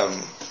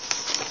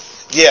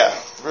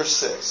 Verse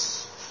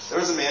 6. There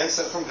was a man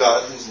sent from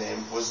God whose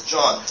name was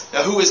John.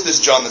 Now, who is this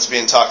John that's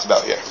being talked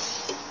about here?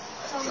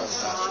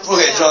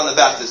 Okay, John the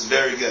Baptist.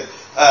 Very good.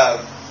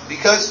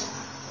 Because,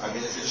 if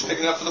you're just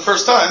picking it up for the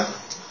first time,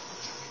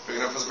 you're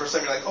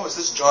like, oh, is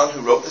this John who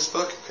wrote this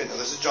book? Okay, no,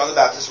 this is John the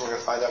Baptist. We're going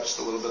to find out just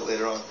a little bit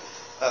later on.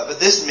 But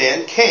this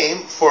man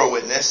came for a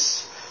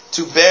witness,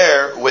 to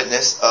bear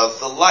witness of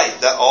the light,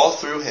 that all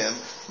through him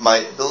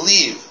might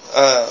believe.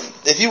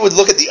 If you would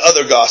look at the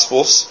other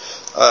Gospels,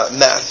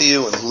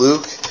 Matthew and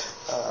Luke,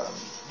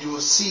 you will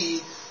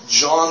see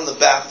John the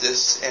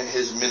Baptist and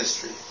his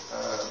ministry.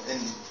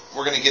 And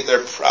we're going to get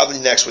there probably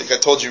next week. I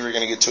told you we were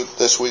going to get to it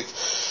this week,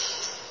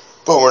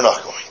 but we're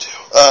not going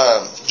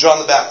to. John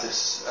the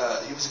Baptist,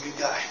 he was a good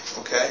guy,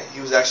 okay?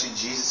 He was actually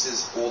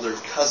Jesus' older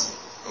cousin,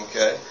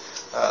 okay?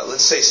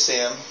 Let's say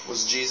Sam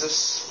was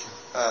Jesus.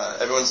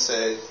 Everyone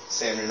say,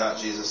 Sam, you're not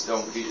Jesus.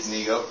 Don't beat an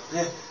ego.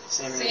 Yeah.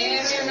 Sam,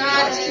 you're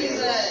not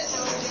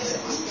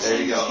Jesus.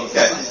 There you go.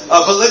 Okay.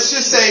 But let's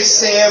just say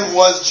Sam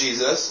was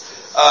Jesus.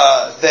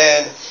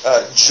 Then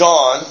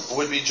John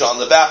would be John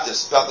the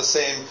Baptist. About the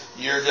same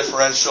year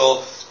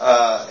differential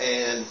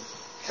and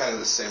kind of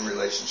the same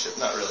relationship.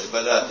 Not really.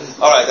 But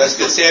alright, that's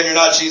good. Sam, you're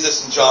not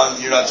Jesus, and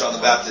John, you're not John the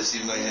Baptist,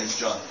 even though your name's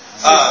John.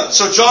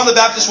 So John the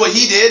Baptist, what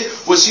he did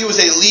was he was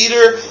a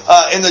leader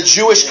in the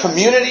Jewish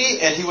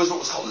community, and he was what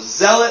was called a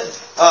zealot.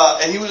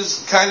 And he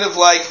was kind of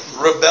like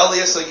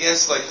rebellious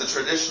against like the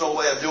traditional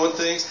way of doing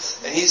things.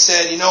 And he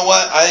said, you know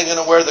what? I ain't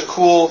going to wear the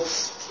cool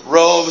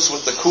robes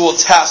with the cool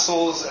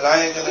tassels, and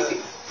I ain't going to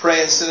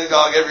pray in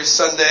synagogue every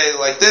Sunday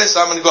like this.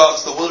 I'm going to go out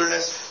into the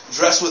wilderness,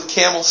 dress with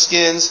camel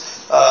skins,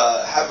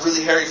 have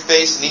really hairy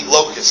face, and eat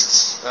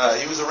locusts.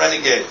 He was a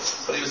renegade,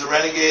 but he was a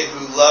renegade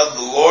who loved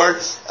the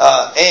Lord,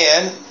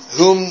 and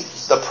whom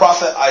the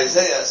prophet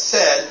Isaiah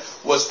said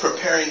was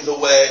preparing the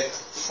way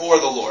for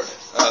the Lord.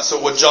 So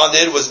what John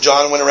did was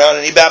John went around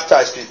and he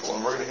baptized people,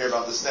 and we're going to hear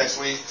about this next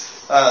week,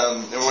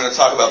 and we're going to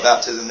talk about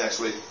baptism next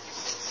week.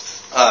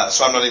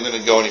 So I'm not even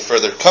going to go any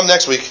further. Come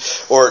next week,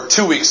 or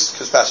 2 weeks,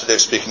 because Pastor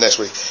Dave's speaking next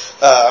week.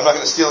 I'm not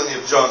going to steal any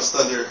of John's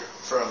thunder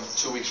from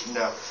 2 weeks from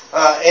now.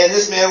 And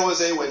this man was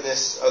a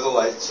witness of the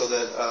light, so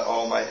that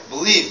all might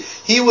believe.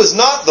 He was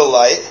not the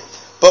light,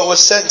 but was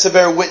sent to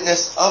bear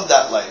witness of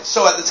that light.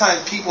 So at the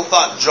time, people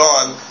thought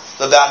John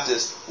the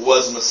Baptist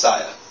was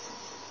Messiah.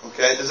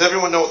 Okay, does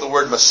everyone know what the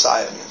word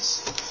Messiah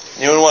means?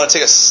 Anyone want to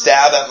take a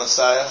stab at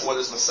Messiah? What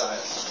is Messiah?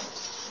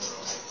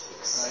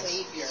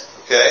 Savior.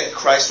 Okay,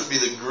 Christ would be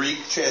the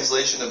Greek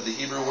translation of the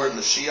Hebrew word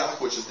Mashiach,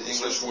 which is the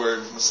English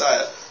word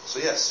Messiah. So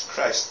yes,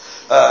 Christ.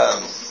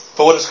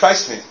 But what does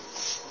Christ mean?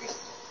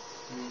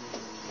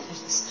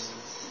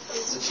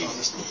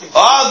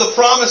 The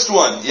promised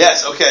one.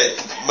 Yes, okay.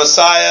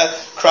 Messiah,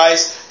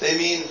 Christ, they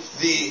mean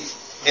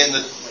in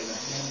the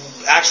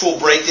actual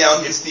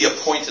breakdown, it's the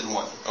appointed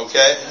one,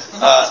 okay?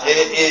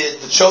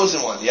 The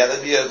chosen one. Yeah,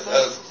 that'd be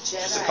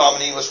just a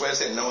common English way of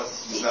saying, no,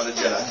 he's not a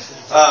Jedi.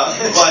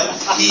 But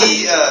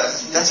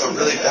that's a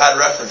really bad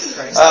reference.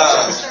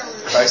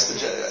 Christ the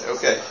Jedi,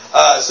 okay.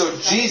 So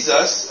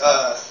Jesus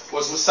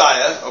was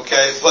Messiah,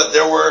 okay? But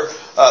there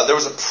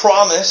was a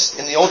promise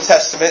in the Old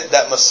Testament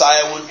that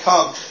Messiah would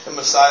come, and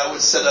Messiah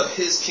would set up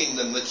his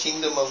kingdom, the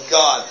kingdom of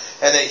God,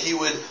 and that he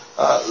would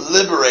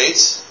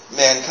liberate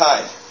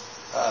mankind.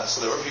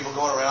 So there were people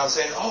going around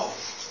saying,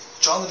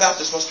 John the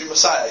Baptist must be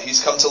Messiah.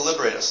 He's come to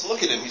liberate us.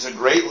 Look at him. He's a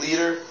great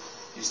leader.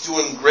 He's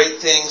doing great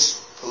things.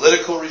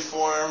 Political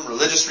reform,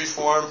 religious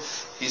reform.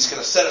 He's going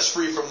to set us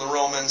free from the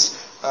Romans.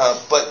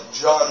 But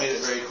John made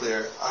it very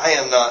clear, I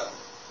am not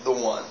the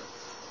one,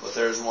 but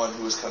there is one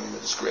who is coming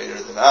that is greater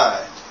than I,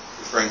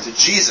 referring to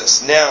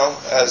Jesus. Now,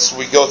 as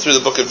we go through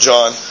the book of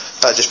John,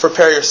 just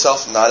prepare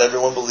yourself. Not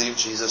everyone believed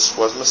Jesus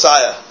was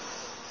Messiah.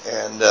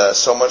 And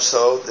so much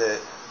so that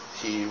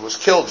he was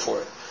killed for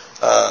it.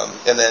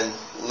 And then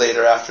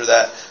later after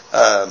that,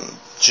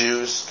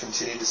 Jews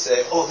continued to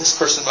say, this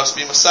person must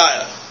be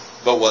Messiah.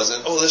 But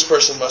wasn't. This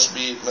person must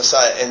be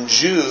Messiah. And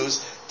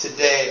Jews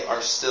today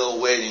are still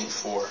waiting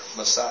for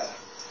Messiah.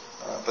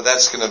 But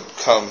that's going to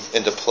come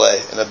into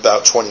play in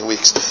about 20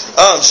 weeks.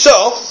 Yeah,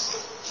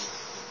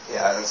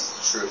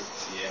 that's true.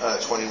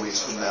 20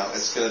 weeks from now.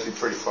 It's going to be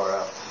pretty far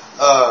out.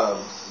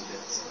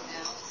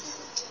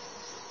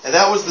 And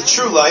that was the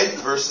true light,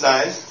 verse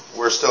 9.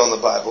 We're still in the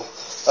Bible.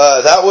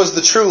 That was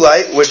the true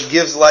light, which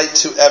gives light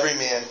to every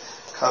man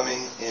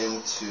coming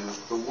into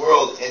the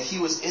world. And he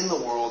was in the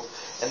world,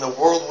 and the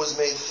world was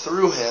made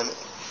through him,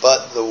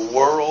 but the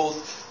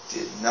world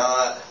did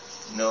not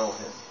know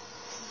him.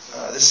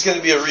 This is going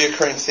to be a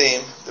reoccurring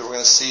theme that we're going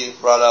to see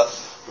brought up.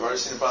 We've already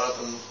seen it brought up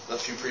in a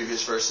few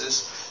previous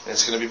verses, and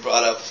it's going to be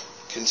brought up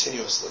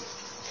continuously.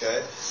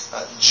 Okay?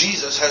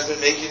 Jesus has been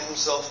making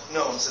himself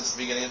known since the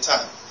beginning of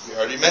time. We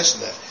already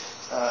mentioned that.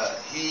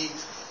 He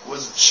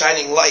was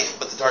shining light,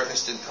 but the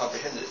darkness didn't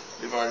comprehend it.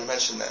 We've already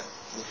mentioned that.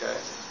 Okay?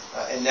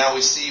 And now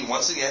we see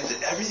once again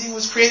that everything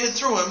was created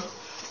through him,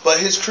 but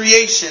his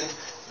creation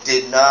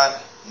did not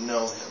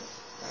know him.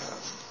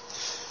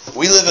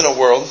 We live in a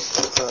world,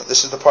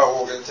 this is the part where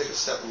we're going to take a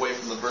step away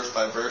from the verse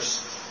by verse.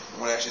 We're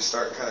going to actually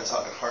start kind of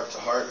talking heart to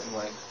heart and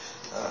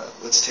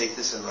let's take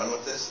this and run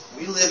with this.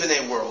 We live in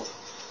a world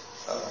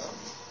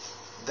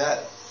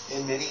that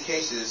in many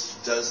cases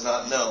does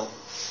not know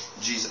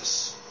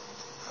Jesus.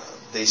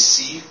 They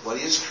see what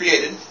he has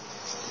created.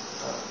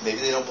 Maybe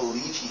they don't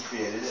believe he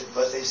created it,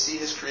 but they see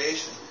his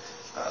creation.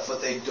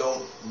 But they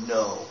don't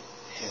know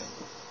him.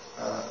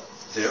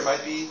 There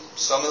might be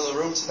some in the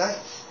room tonight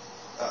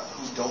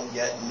who don't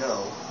yet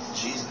know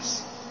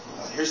Jesus.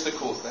 Here's the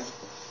cool thing.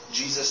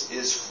 Jesus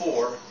is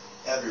for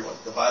everyone.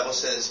 The Bible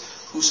says,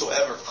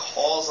 whosoever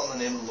calls on the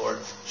name of the Lord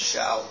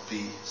shall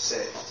be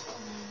saved.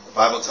 The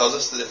Bible tells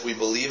us that if we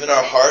believe in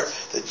our heart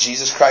that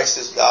Jesus Christ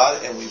is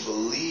God, and we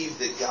believe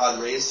that God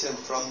raised him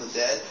from the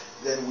dead,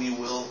 then we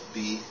will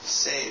be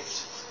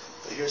saved.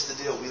 But here's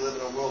the deal. We live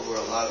in a world where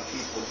a lot of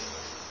people,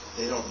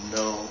 they don't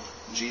know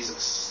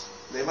Jesus.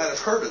 They might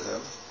have heard of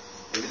him.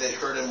 Maybe they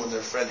heard him when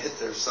their friend hit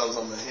themselves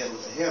on the hand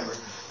with a hammer.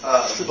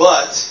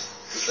 But,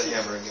 it's the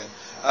hammer again.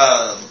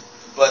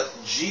 But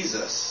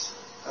Jesus,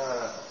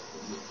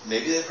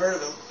 maybe they've heard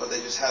of him, but they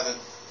just haven't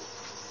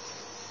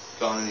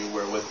gone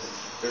anywhere with him.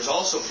 There's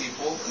also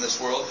people in this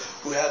world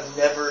who have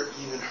never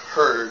even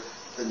heard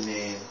the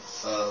name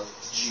of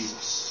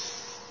Jesus.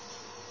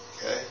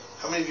 Okay?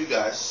 How many of you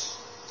guys,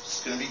 it's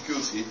going to be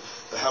goofy,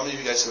 but how many of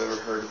you guys have ever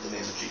heard of the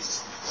name of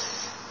Jesus?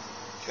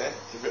 Okay?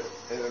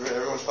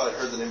 Everyone's probably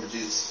heard the name of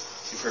Jesus.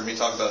 You've heard me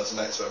talk about it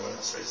tonight, so everyone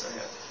else raise their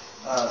hand.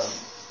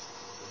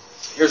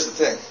 Here's the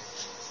thing.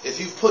 If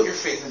you put your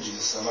faith in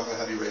Jesus, I'm not going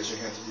to have you raise your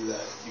hand to do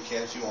that. You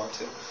can if you want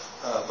to.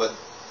 But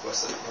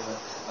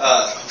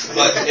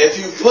if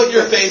you put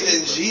your faith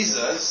in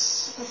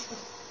Jesus,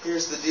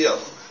 here's the deal.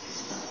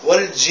 What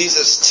did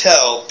Jesus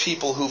tell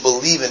people who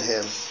believe in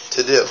him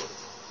to do?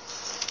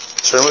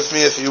 Turn with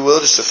me, if you will,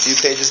 just a few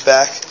pages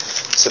back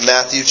to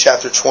Matthew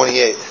chapter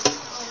 28.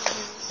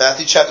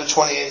 Matthew chapter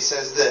 28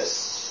 says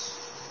this.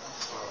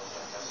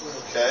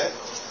 Okay?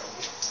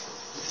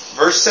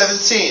 Verse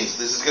 17.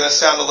 This is going to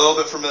sound a little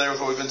bit familiar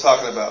with what we've been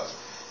talking about.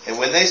 And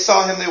when they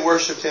saw him, they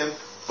worshipped him,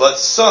 but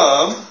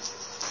some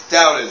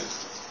doubted.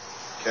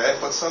 Okay?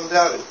 But some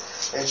doubted.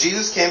 And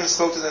Jesus came and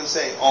spoke to them,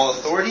 saying, all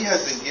authority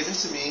has been given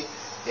to me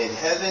in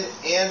heaven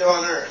and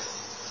on earth.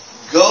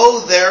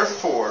 Go,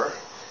 therefore,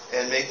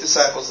 and make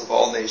disciples of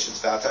all nations,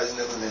 baptizing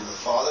them in the name of the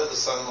Father, the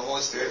Son, and the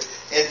Holy Spirit,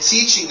 and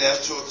teaching them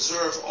to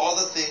observe all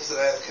the things that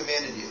I have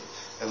commanded you.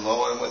 And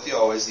lo, I am with you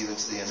always, even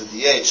to the end of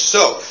the age.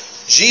 So,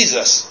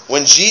 Jesus,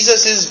 when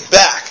Jesus is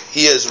back,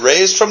 he is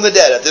raised from the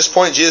dead. At this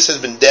point, Jesus has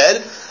been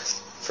dead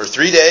for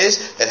 3 days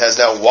and has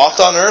now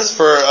walked on earth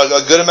for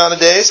a good amount of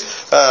days.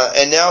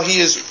 And now he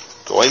is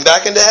going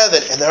back into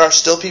heaven. And there are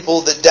still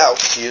people that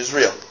doubt he is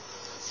real.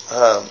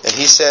 And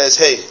he says,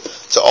 hey,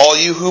 to all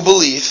you who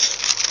believe,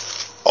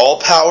 all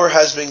power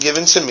has been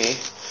given to me,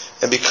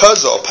 and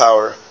because all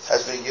power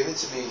has been given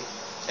to me,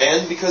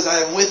 and because I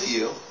am with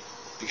you,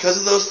 because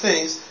of those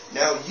things,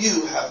 now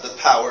you have the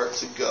power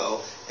to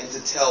go and to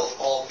tell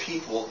all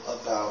people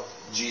about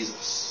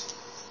Jesus.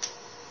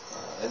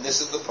 And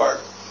this is the part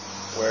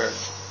where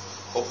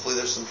hopefully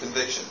there's some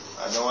conviction.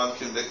 I know I'm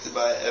convicted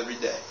by it every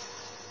day.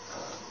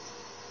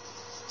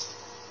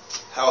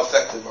 How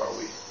effective are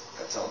we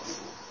at telling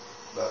people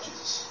about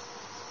Jesus?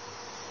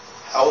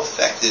 How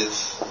effective?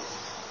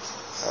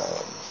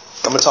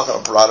 I'm going to talk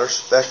on a broader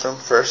spectrum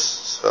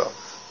first, so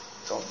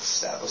don't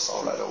stab us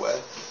all right away.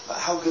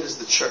 How good is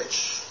the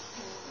church?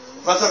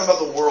 I'm not talking about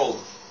the world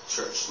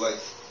church, like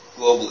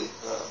globally.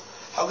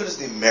 How good is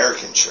the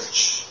American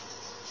church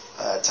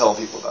telling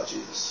people about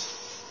Jesus?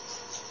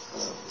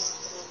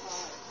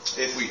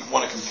 If we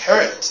want to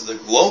compare it to the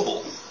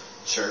global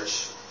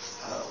church,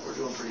 we're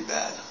doing pretty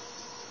bad.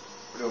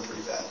 We're doing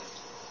pretty bad.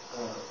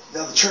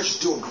 Now the church is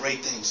doing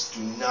great things.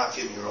 Do not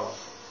get me wrong.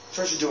 The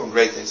church is doing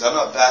great things. I'm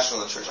not bashing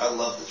on the church. I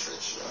love the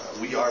church.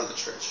 We are the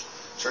church.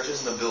 Church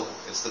isn't a building.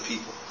 It's the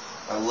people.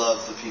 I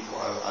love the people.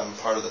 I'm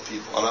part of the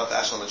people. I'm not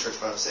bashing on the church,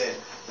 but I'm saying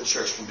the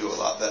church can do a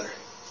lot better.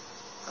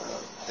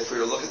 If we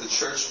were to look at the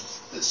church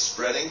that's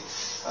spreading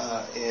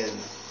in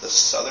the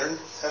southern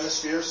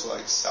hemisphere, so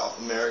like South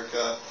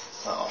America,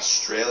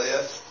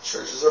 Australia,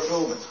 churches are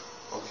booming,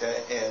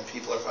 okay? And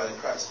people are finding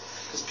Christ.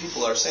 Because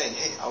people are saying,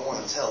 hey, I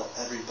want to tell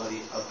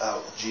everybody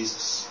about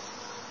Jesus.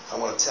 I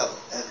want to tell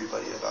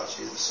everybody about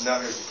Jesus. So now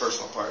here's the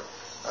personal part.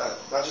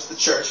 Not just the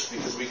church,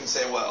 because we can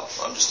say, well,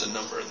 I'm just a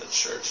number in the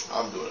church.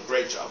 I'm doing a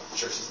great job. The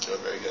church isn't doing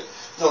very good.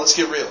 No, let's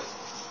get real.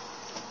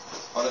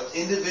 On an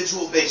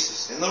individual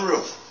basis, in the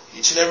room,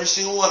 each and every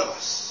single one of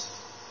us,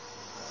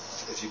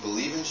 if you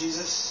believe in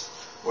Jesus,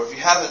 or if you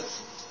haven't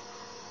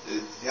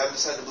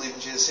decided to believe in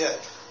Jesus yet,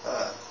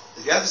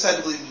 if you haven't decided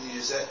to believe in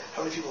Jesus yet,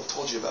 how many people have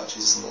told you about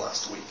Jesus in the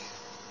last week?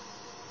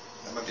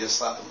 That might be a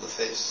slap in the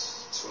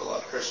face to a lot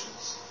of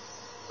Christians.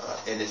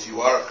 And if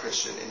you are a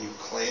Christian and you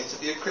claim to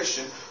be a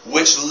Christian,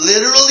 which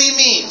literally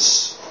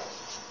means,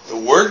 the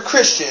word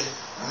Christian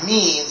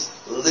means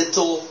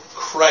little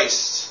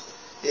Christ.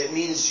 It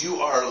means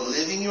you are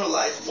living your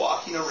life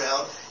walking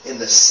around in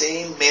the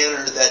same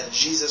manner that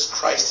Jesus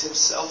Christ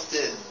himself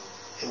did.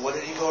 And what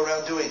did he go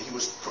around doing? He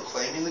was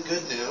proclaiming the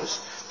good news,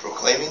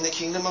 proclaiming the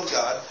kingdom of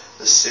God.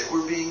 The sick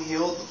were being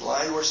healed, the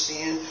blind were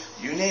seeing,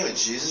 you name it.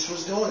 Jesus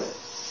was doing it.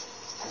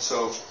 And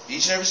so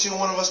each and every single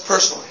one of us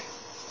personally,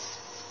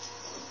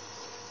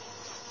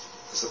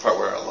 that's the part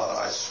where a lot of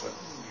eyes just went,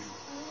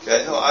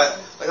 okay? No, I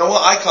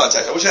want eye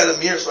contact. I wish I had a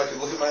mirror so I could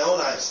look at my own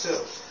eyes too.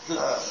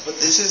 But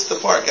this is the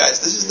part, guys.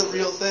 This is the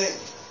real thing.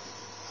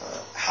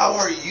 How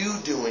are you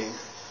doing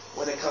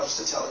when it comes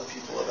to telling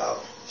people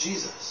about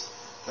Jesus?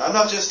 Now, I'm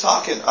not just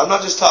talking,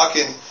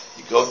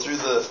 you go through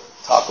the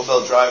Taco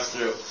Bell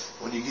drive-thru.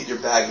 When you get your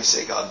bag, you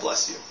say, God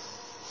bless you.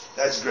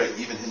 That's great.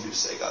 Even Hindus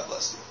say, God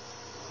bless you.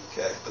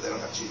 Okay? But they don't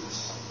have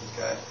Jesus.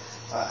 Okay?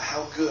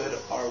 How good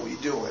are we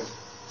doing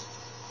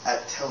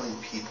at telling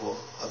people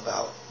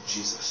about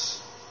Jesus?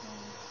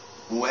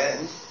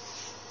 When,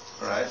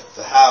 right?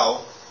 The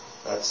how,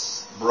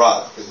 that's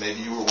broad, because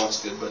maybe you were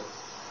once good, but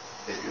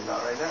maybe you're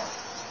not right now.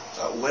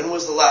 When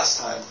was the last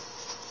time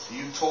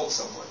you told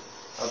someone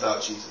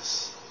about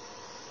Jesus?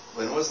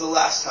 When was the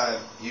last time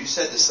you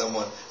said to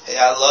someone, hey,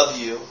 I love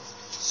you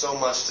so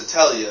much to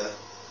tell you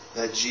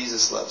that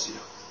Jesus loves you?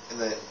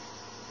 And that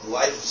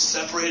life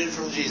separated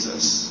from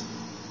Jesus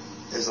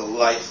is a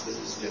life that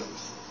is doomed.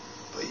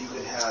 But you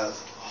can have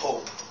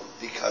hope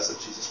because of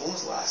Jesus. When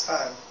was the last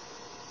time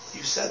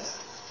you said that?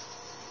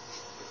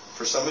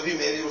 For some of you,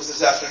 maybe it was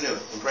this afternoon,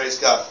 and praise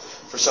God.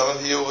 For some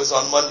of you, it was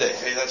on Monday.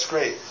 Hey, that's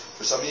great.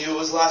 For some of you, it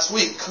was last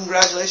week.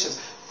 Congratulations.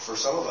 For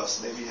some of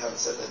us, maybe you haven't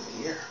said that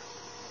in a year.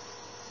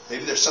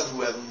 Maybe there's some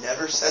who have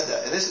never said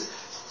that. And this,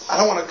 I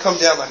don't want to come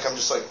down like I'm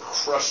just like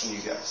crushing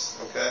you guys,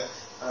 okay?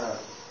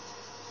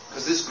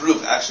 Because this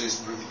group actually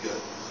is really good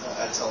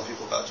at telling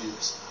people about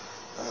Jesus.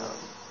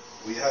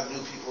 We have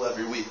new people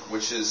every week,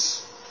 which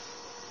is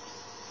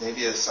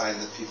maybe a sign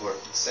that people are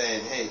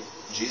saying, hey,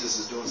 Jesus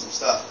is doing some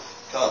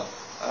stuff. Come.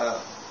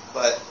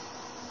 But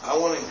I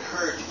want to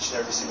encourage each and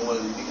every single one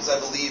of you because I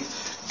believe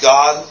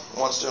God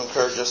wants to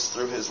encourage us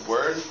through His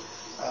Word.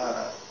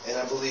 And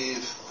I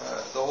believe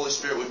the Holy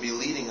Spirit would be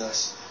leading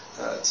us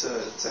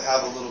to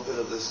have a little bit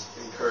of this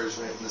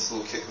encouragement and this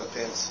little kick in the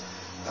pants.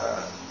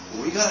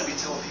 We got to be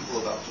telling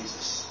people about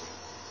Jesus.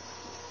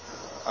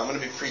 I'm going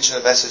to be preaching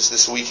a message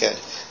this weekend.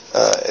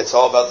 It's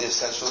all about the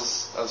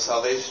essentials of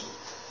salvation.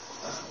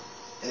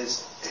 And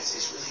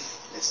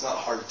it's not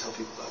hard to tell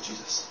people about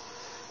Jesus.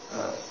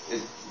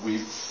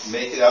 We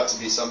make it out to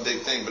be some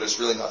big thing, but it's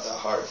really not that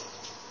hard.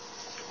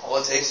 All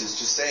it takes is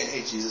just saying,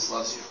 hey, Jesus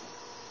loves you.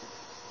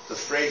 The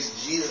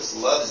phrase Jesus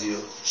loves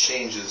you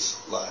changes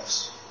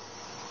lives.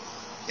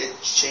 It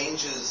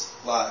changes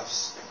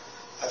lives.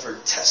 I've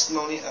heard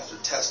testimony after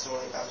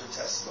testimony after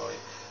testimony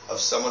of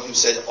someone who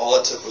said all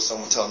it took was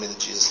someone telling me that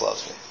Jesus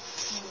loves me.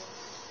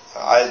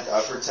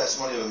 I've heard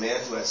testimony of a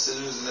man who had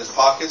scissors in his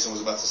pockets and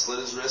was about to slit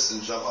his wrists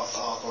and jump off the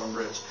Hawthorne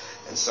Bridge.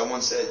 And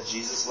someone said,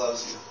 Jesus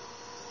loves you.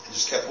 And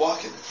just kept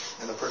walking.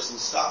 And the person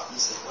stopped and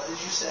said, what did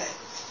you say?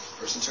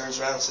 The person turns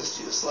around and says,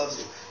 Jesus loves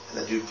you.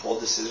 And the dude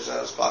pulled the scissors out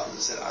of his pocket and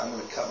said, I'm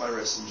going to cut my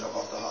wrists and jump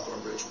off the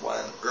Hawthorne Bridge.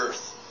 Why on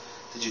earth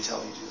did you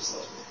tell me Jesus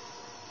loves me?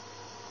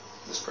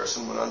 This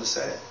person went on to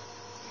say,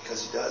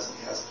 because he does, and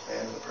he has a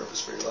plan and a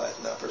purpose for your life.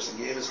 And that person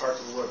gave his heart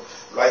to the Lord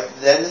right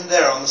then and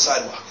there on the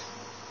sidewalk.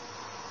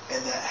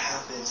 And that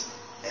happens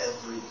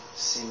every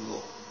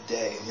single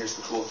day. And here's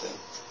the cool thing.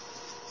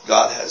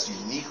 God has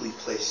uniquely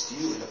placed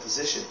you in a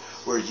position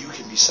where you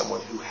can be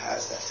someone who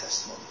has that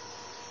testimony.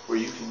 Where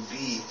you can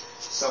be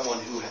someone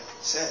who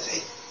says,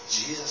 hey,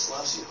 Jesus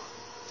loves you.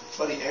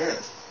 Buddy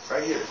Aaron,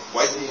 right here,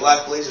 white and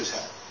black Blazers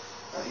hat.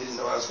 He didn't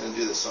know I was going to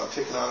do this, so I'm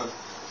picking on him.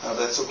 But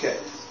that's okay.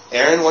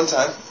 Aaron, one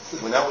time,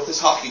 went out with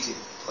his hockey team.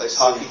 Plays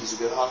hockey. He's a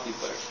good hockey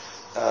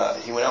player.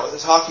 He went out with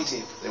his hockey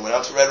team. They went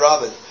out to Red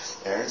Robin.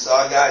 Aaron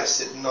saw a guy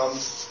sitting on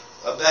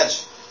a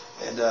bench.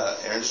 And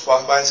Aaron just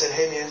walked by and said,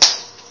 hey, man,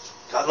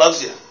 God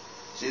loves you.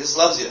 Jesus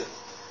loves you.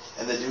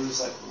 And the dude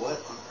was like, what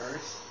on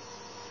earth?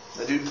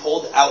 The dude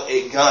pulled out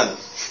a gun.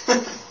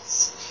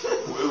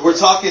 We're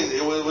talking,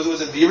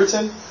 was it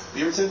Beaverton?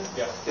 Beaverton?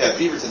 Yeah,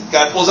 Beaverton. The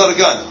guy pulls out a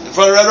gun in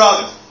front of Red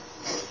Robin.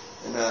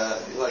 And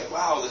you're like,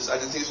 wow, I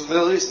didn't think this was the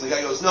Middle East. And the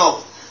guy goes,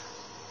 no,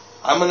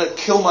 I'm going to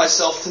kill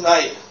myself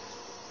tonight.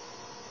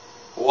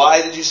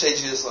 Why did you say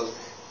Jesus loves me?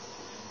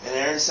 And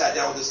Aaron sat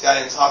down with this guy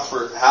and talked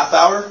for a half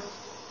hour,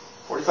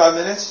 45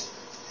 minutes,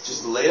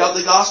 just laid out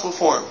the gospel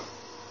for him.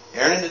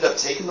 Aaron ended up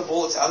taking the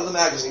bullets out of the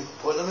magazine,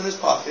 putting them in his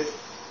pocket.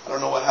 I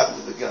don't know what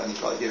happened to the gun. He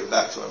probably gave it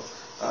back to him.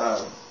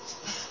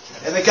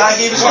 And the guy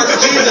gave his heart to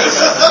Jesus.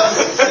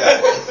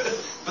 Yeah.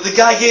 But the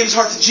guy gave his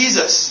heart to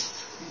Jesus.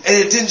 And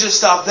it didn't just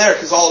stop there,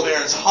 because all of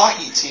Aaron's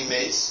hockey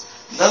teammates,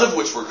 none of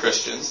which were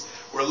Christians,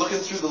 were looking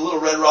through the little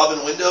Red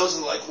Robin windows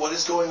and like, what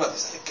is going on?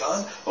 Is that a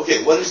gun?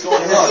 Okay, what is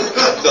going on?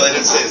 No, they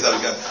didn't say, is that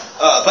a gun?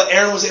 But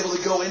Aaron was able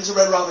to go into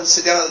Red Robin,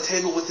 sit down at the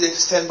table with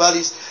his 10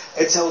 buddies,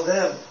 and tell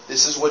them,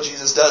 this is what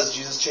Jesus does.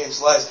 Jesus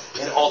changed lives.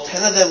 And all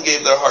 10 of them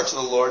gave their heart to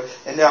the Lord.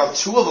 And now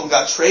 2 of them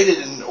got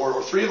traded,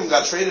 or 3 of them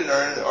got traded,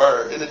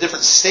 or in a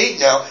different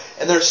state now.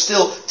 And they're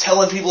still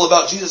telling people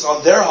about Jesus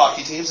on their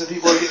hockey teams, and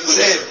people are getting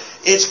saved.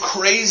 It's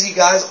crazy,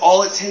 guys.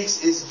 All it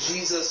takes is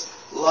Jesus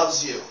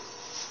loves you.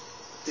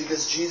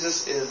 Because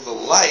Jesus is the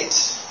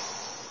light,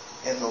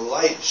 and the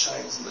light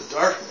shines in the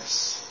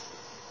darkness.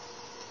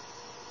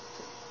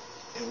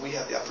 And we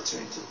have the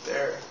opportunity to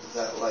bear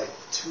that light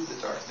to the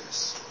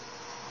darkness.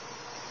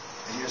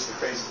 And here's the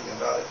crazy thing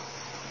about it.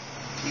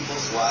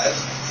 People's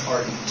lives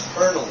are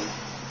eternally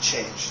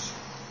changed.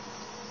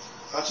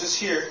 Not just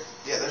here.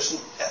 Yeah, there's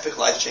some epic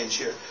life change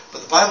here.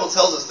 But the Bible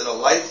tells us that a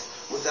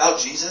life without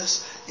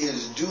Jesus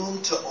is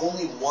doomed to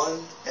only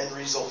one end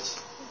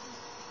result.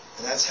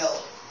 And that's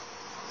hell.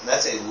 And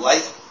that's a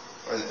life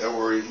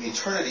or an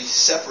eternity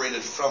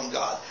separated from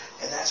God.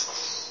 And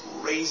that's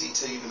crazy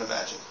to even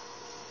imagine.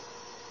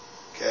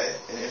 Okay?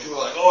 And if people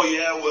are like, oh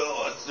yeah,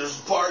 well, there's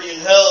a party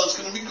in hell, it's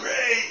going to be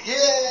great.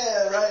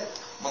 Yeah, right?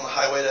 I'm on the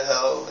highway to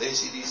hell,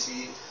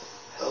 AC/DC,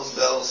 Hell's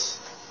Bells.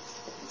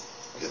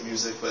 Good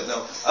music, but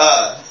no.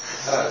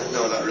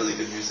 No, not really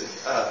good music.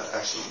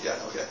 Actually, yeah,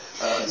 okay.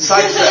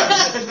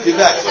 Sidetrack. Get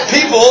back.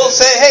 People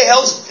say, hey,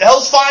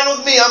 hell's fine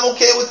with me, I'm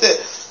okay with it.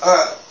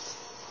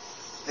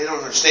 They don't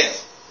understand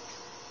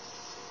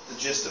the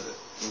gist of it.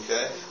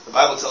 Okay? The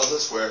Bible tells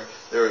us where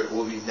there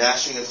will be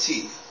gnashing of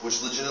teeth,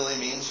 which legitimately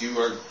means you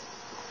are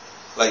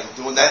like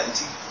doing that and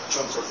teeth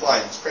chunks are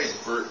flying. It's crazy.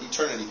 For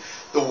eternity.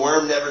 The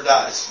worm never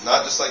dies.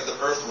 Not just like the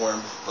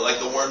earthworm, but like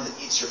the worm that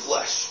eats your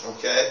flesh.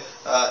 Okay?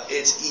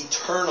 It's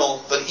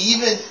eternal, but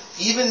even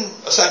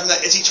aside from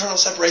that, it's eternal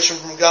separation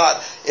from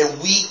God.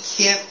 And we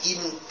can't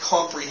even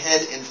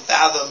comprehend and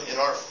fathom in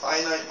our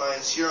finite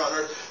minds here on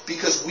earth,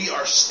 because we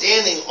are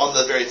standing on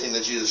the very thing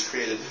that Jesus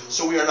created.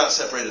 So we are not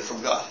separated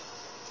from God.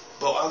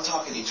 But I'm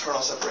talking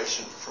eternal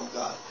separation from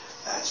God.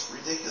 That's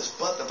ridiculous.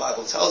 But the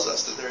Bible tells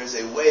us that there is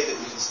a way that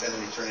we can spend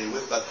an eternity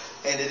with God,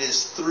 and it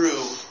is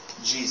through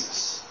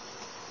Jesus.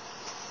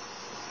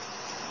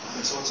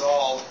 And so it's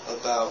all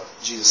about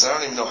Jesus. I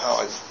don't even know how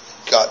I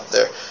got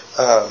there.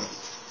 We're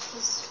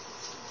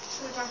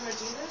talking about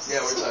Jesus?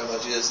 Yeah, we're talking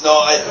about Jesus. No,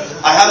 I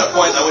had a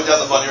point. I went down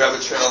the bunny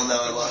rabbit trail, and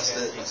now I lost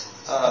it.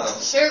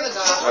 Share the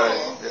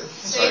gospel.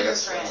 Sorry, Save your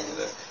friend.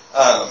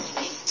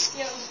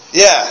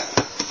 Yeah.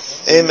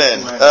 Amen.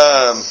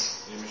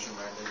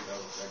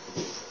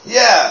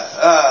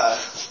 Yeah.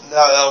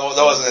 No,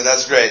 that wasn't it.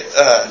 That's great.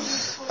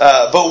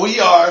 But we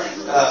are.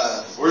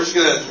 We're just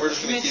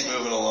gonna keep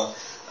moving along.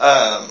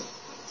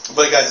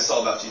 But guys, it's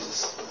all about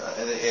Jesus.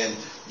 And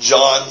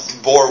John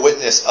bore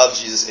witness of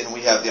Jesus, and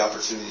we have the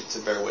opportunity to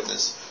bear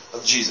witness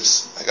of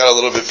Jesus. I got a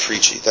little bit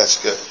preachy. That's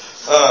good.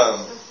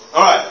 All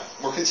right,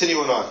 we're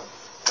continuing on.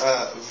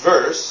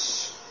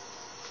 Verse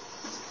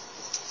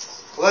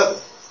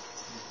 11.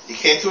 He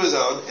came to his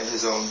own, and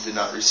his own did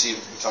not receive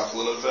him. We talked a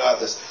little bit about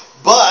this.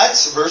 But,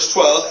 verse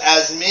 12,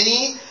 as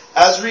many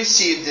as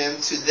received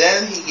him, to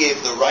them he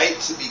gave the right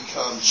to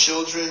become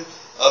children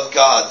of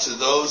God, to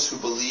those who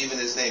believe in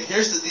his name.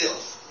 Here's the deal.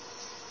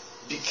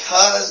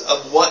 Because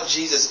of what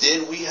Jesus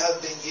did, we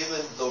have been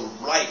given the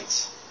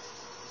right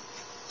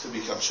to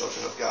become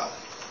children of God.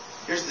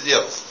 Here's the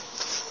deal.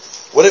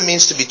 What it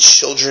means to be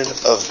children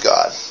of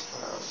God.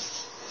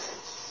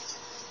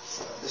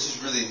 This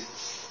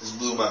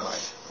blew my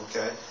mind.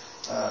 Okay?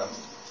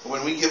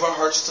 When we give our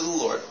hearts to the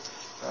Lord,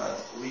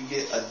 we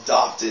get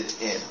adopted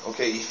in.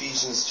 Okay,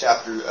 Ephesians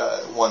chapter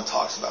 1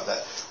 talks about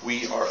that.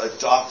 We are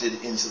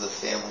adopted into the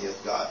family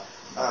of God.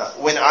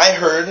 When I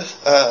heard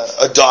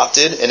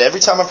adopted, and every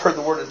time I've heard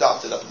the word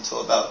adopted up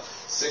until about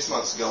 6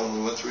 months ago when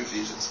we went through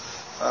Ephesians,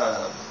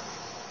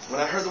 when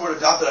I heard the word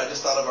adopted, I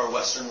just thought of our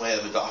Western way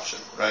of adoption,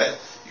 right?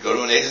 You go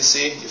to an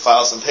agency, you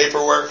file some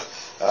paperwork,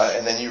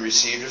 and then you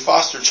receive your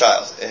foster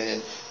child.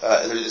 And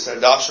it's an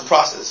adoption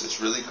process.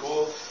 It's really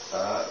cool.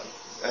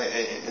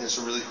 And it's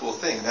a really cool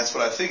thing. And that's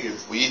what I figured.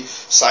 We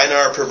sign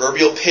our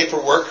proverbial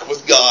paperwork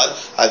with God.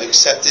 I've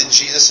accepted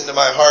Jesus into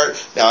my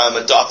heart. Now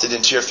I'm adopted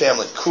into your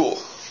family. Cool.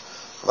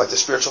 I'm like the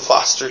spiritual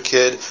foster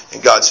kid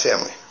in God's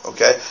family.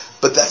 Okay?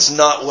 But that's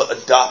not what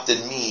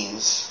adopted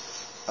means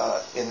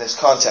in this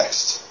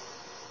context.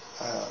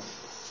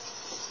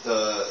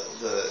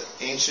 The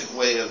ancient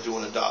way of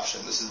doing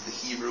adoption. This is the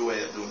Hebrew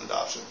way of doing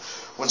adoption.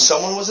 When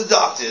someone was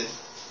adopted,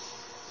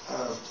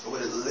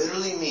 what it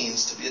literally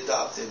means to be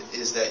adopted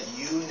is that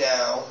you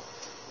now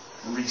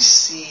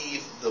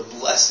receive the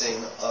blessing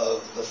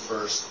of the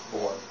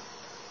firstborn.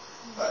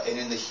 And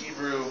in the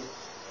Hebrew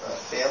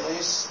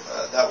families,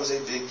 that was a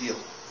big deal.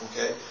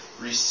 Okay,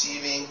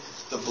 receiving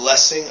the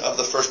blessing of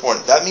the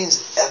firstborn. That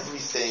means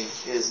everything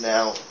is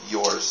now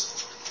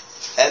yours.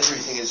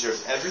 Everything is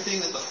yours.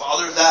 Everything that the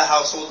father of that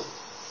household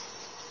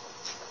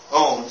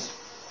owned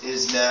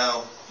is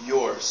now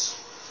yours.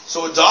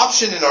 So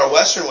adoption in our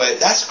Western way,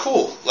 that's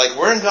cool. Like,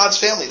 we're in God's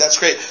family, that's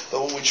great.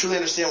 But when we truly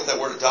understand what that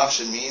word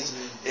adoption means,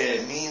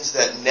 it means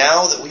that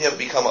now that we have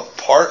become a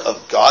part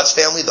of God's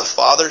family, the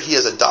Father, He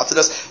has adopted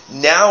us,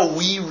 now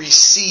we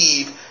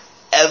receive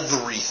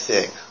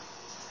everything.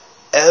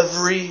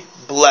 Every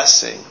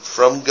blessing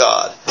from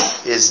God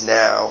is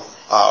now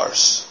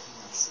ours.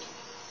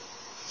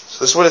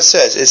 So this is what it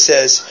says. It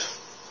says,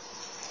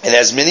 and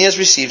as many as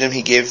received him,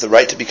 he gave the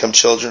right to become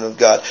children of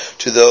God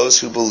to those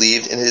who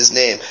believed in his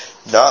name.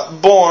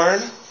 Not born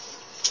of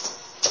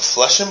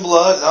flesh and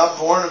blood, not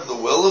born of the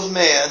will of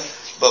man,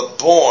 but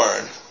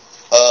born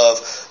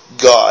of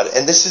God.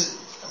 And this is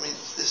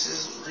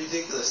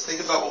ridiculous. Think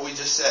about what we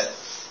just said.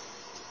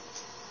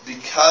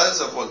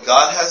 Because of what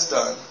God has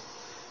done,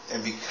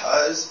 and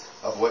because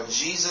of what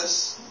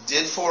Jesus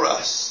did for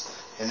us,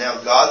 and now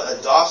God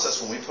adopts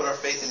us when we put our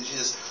faith in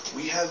Jesus,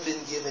 we have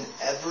been given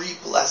every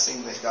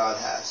blessing that God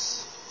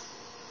has.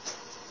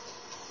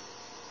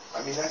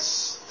 I mean,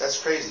 that's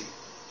crazy.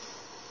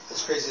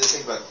 That's crazy to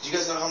think about. Do you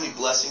guys know how many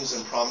blessings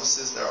and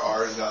promises there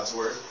are in God's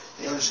Word?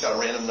 Anyone just got a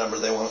random number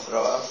they want to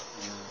throw out?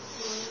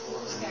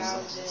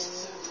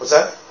 4,000. What's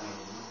that?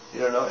 You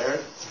don't know, Aaron?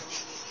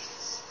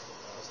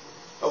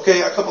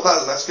 Okay, a couple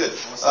thousand. That's good.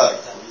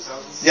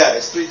 Yeah,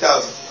 it's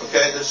 3,000.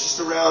 Okay, there's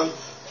just around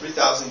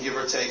 3,000, give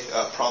or take,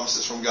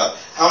 promises from God.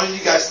 How many of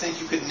you guys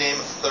think you could name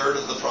a third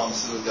of the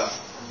promises of God?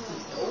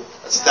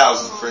 That's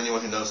 1,000 for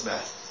anyone who knows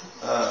math.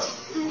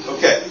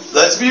 Okay,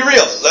 let's be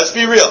real. Let's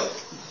be real.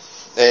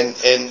 And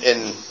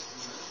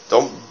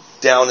don't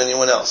down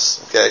anyone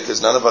else, okay?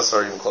 Because none of us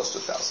are even close to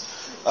 1,000.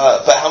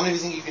 But how many of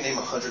you think you can name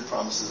 100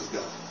 promises of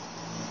God?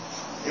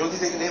 Anyone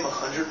think they can name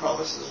 100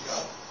 promises of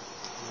God?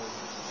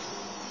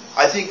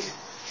 I think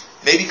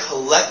maybe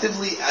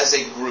collectively as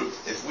a group,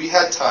 if we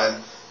had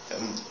time,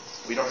 and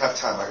we don't have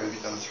time, I'm going to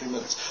be done in 3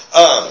 minutes.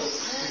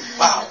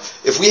 Wow.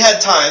 If we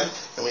had time,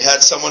 and we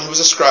had someone who was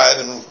a scribe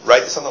and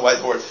write this on the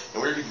whiteboard,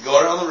 and we were to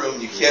go around the room,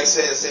 and you can't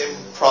say the same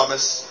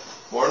promise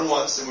more than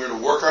once, and we were to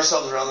work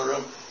ourselves around the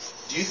room,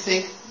 do you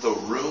think the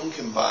room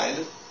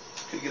combined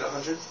could get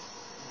 100?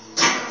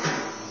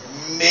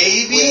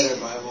 Maybe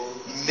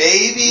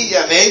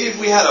if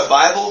we had a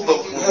Bible,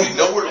 but we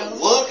know where to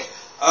look.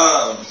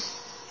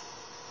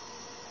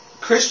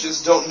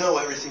 Christians don't know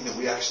everything that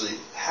we actually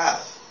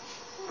have.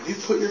 When you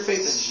put your faith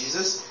in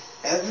Jesus,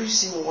 every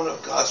single one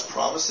of God's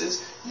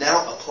promises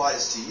now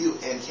applies to you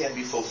and can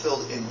be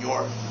fulfilled in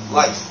your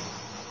life.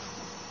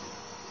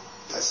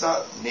 That's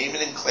not name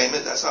it and claim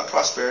it. That's not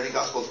prosperity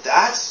gospel.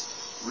 That's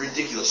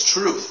ridiculous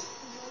truth.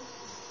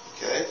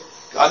 Okay?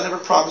 God never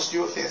promised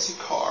you a fancy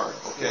car.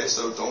 Okay?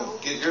 So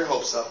don't get your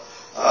hopes up.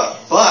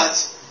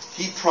 But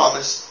He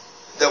promised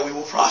that we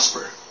will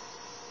prosper.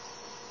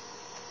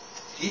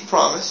 He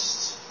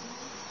promised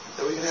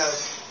that we can have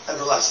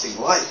everlasting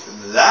life.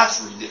 And that's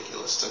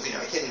ridiculous to me.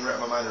 I can't even wrap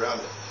my mind around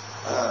it.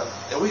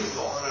 And we can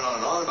go on and on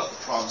and on about the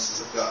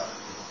promises of God.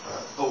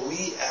 But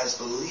we as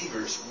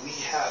believers, we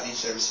have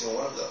each and every single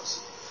one of those.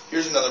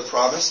 Here's another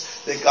promise,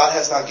 that God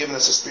has not given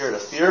us a spirit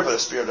of fear, but a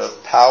spirit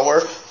of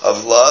power,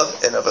 of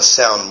love, and of a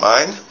sound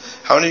mind.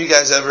 How many of you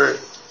guys ever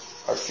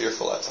are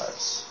fearful at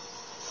times?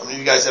 How many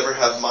of you guys ever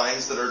have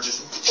minds that are just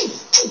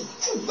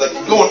like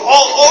going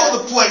all over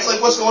the place?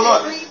 Like, what's going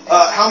on?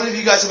 How many of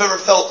you guys have ever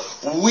felt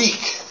weak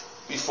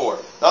before?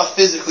 Not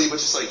physically, but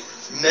just like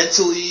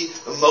mentally,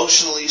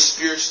 emotionally,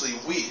 spiritually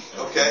weak.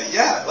 Okay?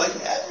 Yeah, like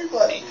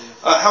everybody.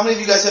 How many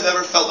of you guys have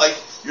ever felt like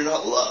you're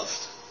not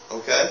loved?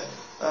 Okay?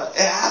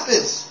 It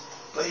happens.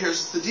 But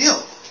here's the deal.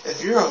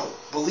 If you're a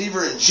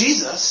believer in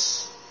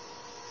Jesus,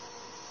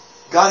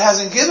 God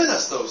hasn't given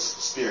us those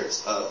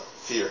spirits of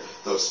fear,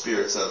 those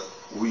spirits of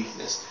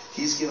weakness.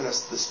 He's given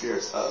us the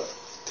spirits of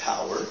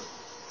power,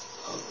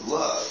 of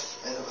love,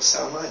 and of a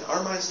sound mind.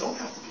 Our minds don't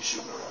have to be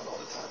shooting around all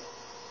the time.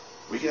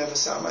 We can have a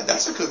sound mind.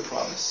 That's a good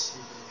promise.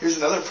 Here's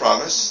another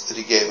promise that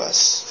He gave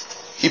us.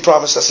 He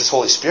promised us His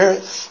Holy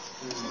Spirit.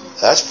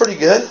 That's pretty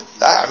good.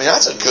 I mean,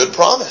 that's a good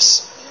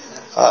promise.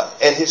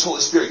 And His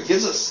Holy Spirit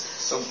gives us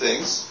some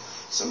things,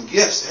 some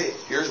gifts. Hey,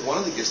 here's one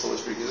of the gifts the Holy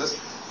Spirit gives us.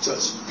 To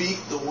speak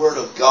the Word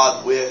of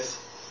God with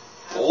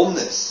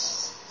boldness.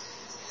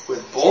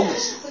 With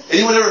boldness.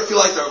 Anyone ever feel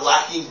like they're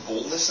lacking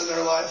boldness in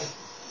their life?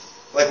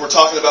 Like we're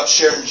talking about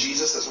sharing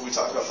Jesus. That's what we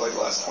talked about for like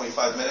the last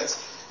 25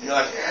 minutes. And you're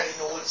like,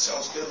 you know what? It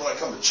sounds good when I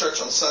come to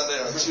church on Sunday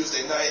or on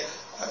Tuesday night.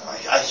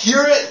 I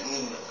hear it,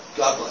 and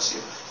God bless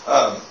you.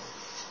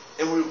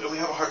 And we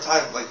have a hard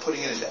time like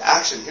putting it into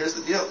action. Here's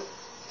the deal.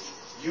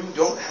 You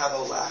don't have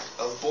a lack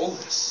of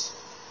boldness.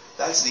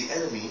 That's the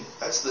enemy.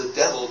 That's the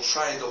devil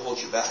trying to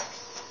hold you back.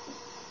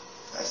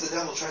 That's the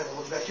devil trying to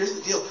hold you back. Here's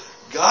the deal.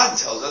 God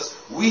tells us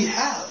we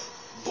have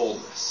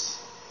boldness.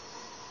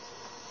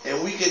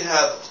 And we can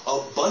have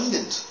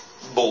abundant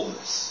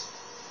boldness.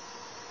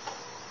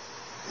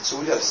 And so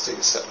we got to take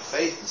a step of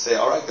faith and say,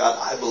 all right, God,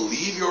 I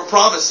believe your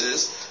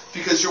promises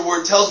because your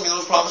word tells me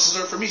those promises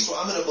are for me. So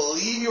I'm going to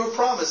believe your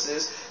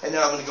promises, and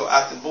now I'm going to go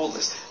act in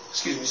boldness.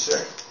 Excuse me,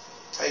 sir.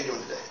 How you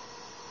doing today?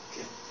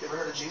 Okay. You ever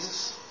heard of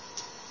Jesus?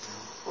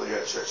 Well, you're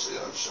at church,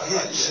 so I'm sure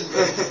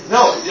you did.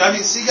 No, I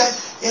mean, see,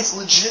 guys, it's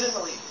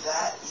legitimately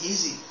that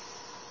easy.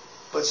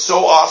 But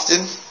so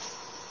often,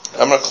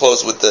 I'm going to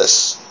close with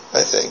this,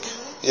 I think.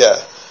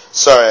 Yeah.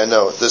 Sorry, I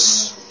know.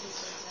 This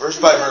verse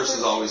by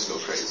verses always go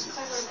crazy.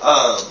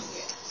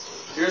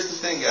 Here's the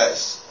thing,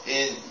 guys.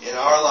 In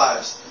our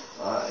lives,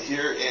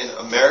 here in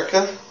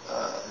America,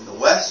 in the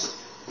West,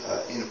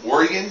 in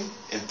Oregon,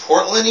 in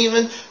Portland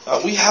even,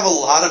 we have a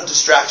lot of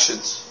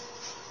distractions.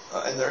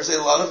 And there's a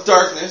lot of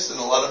darkness, and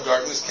a lot of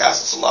darkness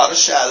casts a lot of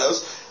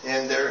shadows,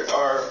 and there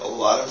are a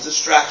lot of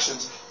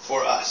distractions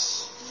for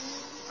us.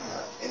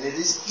 And it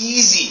is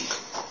easy.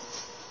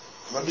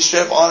 I'm going to be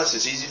straight up honest.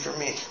 It's easy for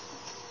me.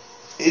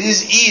 It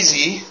is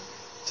easy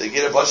to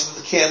get a bunch of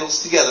the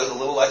candles together, the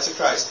little lights of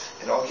Christ,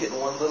 and all get in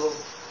one little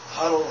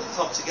huddle and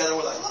clump together.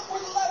 We're like, look,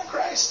 we're the light of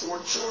Christ. And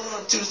we're chilling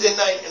on a Tuesday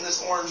night in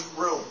this orange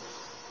room.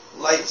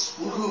 Lights,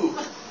 woohoo.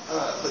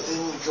 But then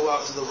when we go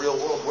out into the real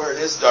world where it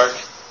is dark,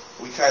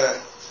 we kind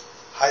of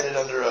hide it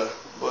under a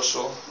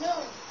bushel.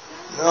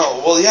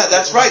 No. Well, yeah,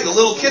 that's right. The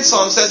little kid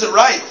song says it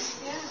right.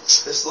 Yeah.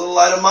 This little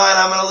light of mine,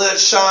 I'm going to let it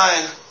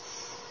shine.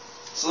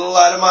 This little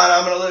light of mine,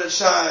 I'm going to let it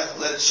shine.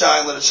 Let it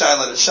shine, let it shine,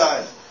 let it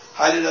shine.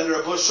 Hide it under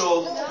a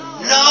bushel?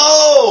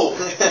 No!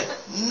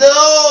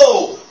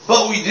 No!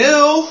 But we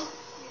do.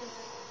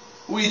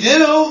 We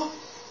do.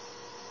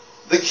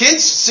 The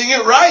kids sing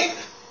it right.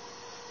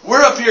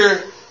 We're up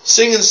here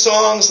singing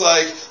songs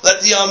like,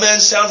 let the amen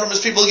sound from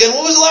His people again.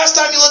 When was the last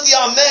time you let the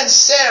amen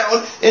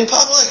sound in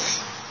public?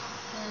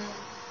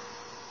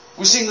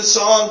 We sing the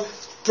song,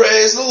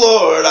 praise the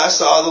Lord, I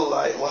saw the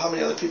light. Well, how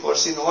many other people are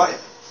seeing the light?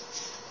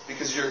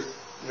 Because you're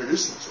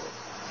introducing them to it.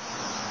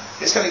 You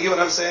guys kind of get what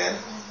I'm saying?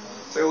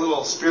 It's like a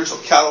little spiritual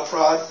cattle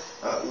prod.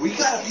 We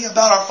got to be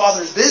about our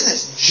Father's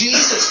business.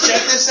 Jesus,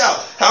 check this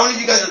out. How many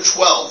of you guys are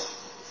 12?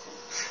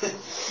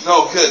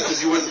 No, good,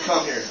 because you wouldn't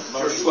come here.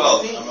 You're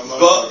 12.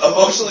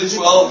 Emotionally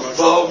 12.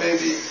 Bo,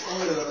 maybe.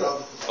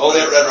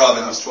 Only at Red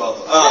Robin, he's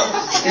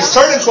 12. He's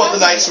turning 12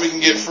 tonight so we can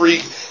get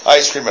free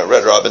ice cream at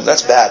Red Robin.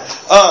 That's bad.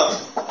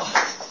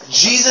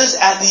 Jesus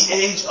at the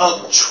age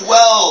of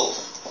 12.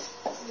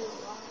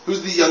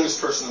 Who's the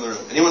youngest person in the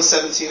room? Anyone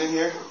 17 in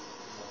here?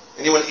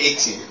 Anyone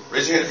 18?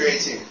 Raise your hand if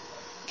you're 18.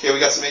 Okay, we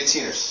got some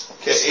 18ers.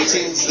 Okay,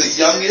 18 is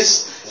the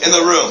youngest in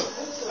the room.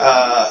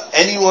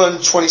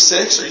 Anyone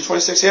 26? Are you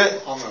 26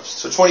 yet? Almost.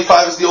 So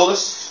 25 is the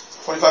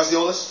oldest? 25 is the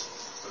oldest?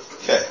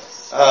 Okay.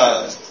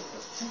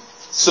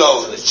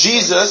 So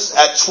Jesus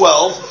at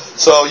 12.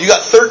 So you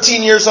got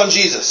 13 years on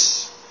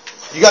Jesus.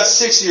 You got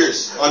 6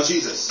 years on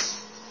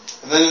Jesus.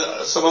 And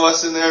then some of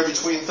us in there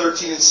between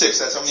 13 and 6.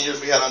 That's how many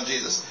years we had on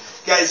Jesus.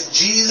 Guys,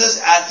 Jesus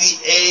at the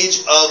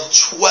age of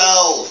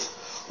 12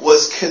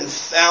 was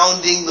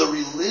confounding the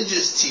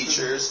religious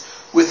teachers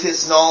with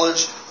His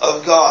knowledge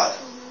of God.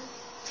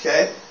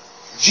 Okay?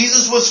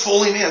 Jesus was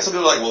fully man. Some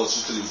people are like, well, it's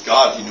just because He was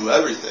God, He knew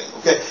everything.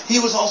 Okay? He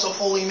was also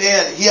fully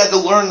man. He had to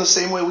learn the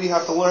same way we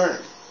have to learn.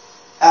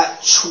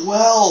 At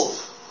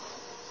 12.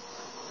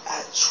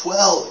 At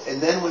 12.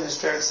 And then when His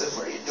parents said,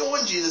 what are you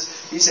doing, Jesus?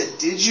 He said,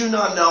 did you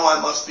not know I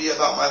must be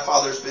about my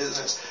Father's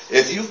business?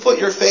 If you've put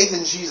your faith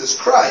in Jesus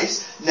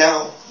Christ,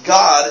 now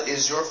God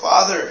is your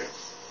Father.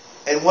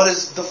 And what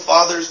is the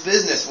Father's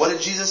business? What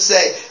did Jesus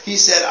say? He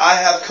said, I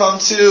have come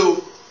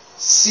to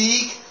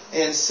seek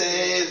and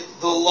save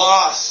the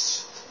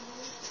lost.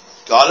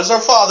 God is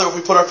our Father if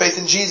we put our faith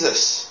in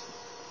Jesus.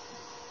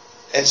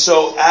 And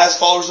so, as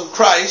followers of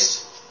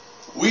Christ,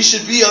 we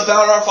should be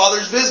about our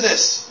Father's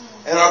business.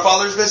 And our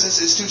Father's business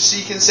is to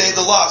seek and save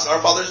the lost. Our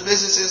Father's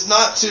business is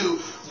not to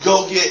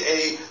go get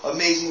an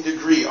amazing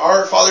degree.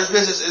 Our Father's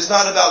business is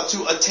not about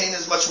to attain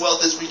as much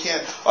wealth as we can.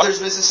 Our Father's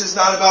business is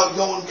not about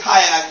going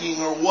kayaking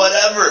or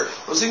whatever.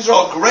 Those things are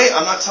all great.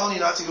 I'm not telling you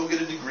not to go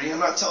get a degree. I'm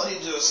not telling you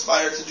to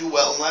aspire to do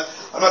well in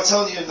life. I'm not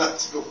telling you not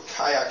to go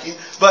kayaking.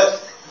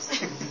 But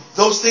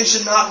those things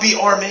should not be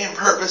our main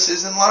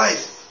purposes in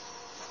life.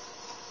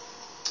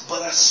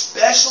 But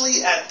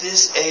especially at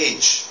this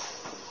age.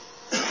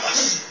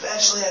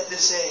 Especially at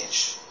this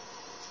age.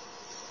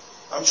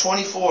 I'm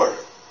 24.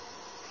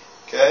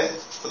 Okay?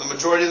 For the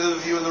majority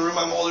of you in the room,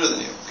 I'm older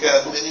than you. Okay?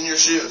 I've been in your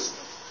shoes.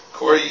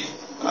 Corey,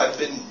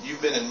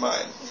 you've been in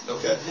mine.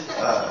 Okay?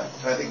 I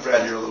think,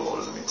 Brad, you're a little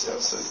older than me too.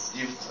 So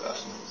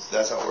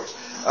that's how it works.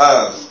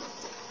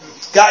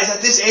 Guys,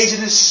 at this age,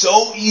 it is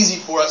so easy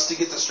for us to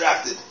get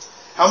distracted.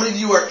 How many of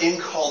you are in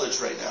college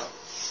right now?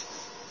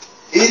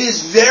 It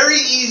is very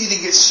easy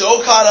to get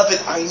so caught up in,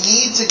 I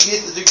need to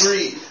get the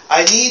degree.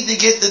 I need to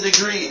get the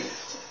degree.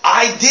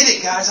 I did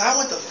it, guys. I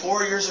went to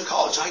 4 years of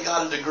college. I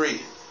got a degree.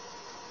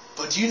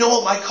 But do you know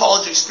what my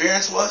college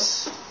experience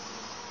was?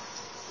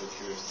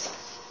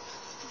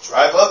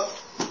 Drive up,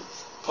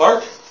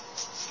 park,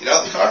 get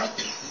out of the car,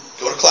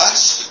 go to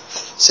class,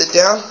 sit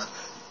down,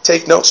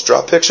 take notes,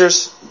 draw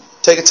pictures,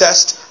 take a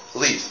test,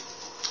 leave.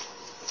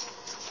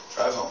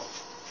 Drive home.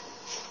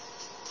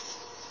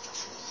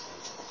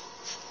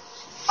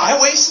 I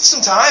wasted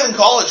some time in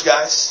college,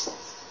 guys.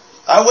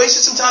 I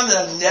wasted some time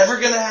that I'm never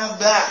going to have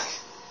back.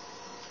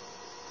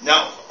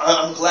 Now,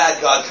 I'm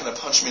glad God kind of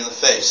punched me in the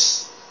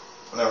face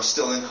when I was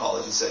still in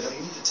college and said, no, you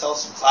need to tell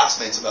some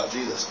classmates about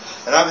Jesus.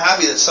 And I'm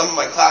happy that some of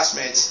my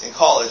classmates in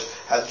college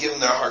have given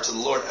their heart to the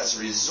Lord as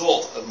a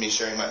result of me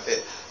sharing my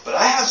faith. But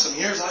I have some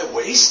years I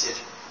wasted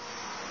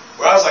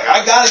where I was like,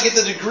 I got to get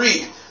the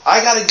degree.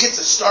 I got to get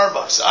to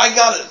Starbucks.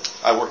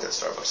 I worked at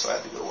Starbucks, so I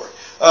had to go to work.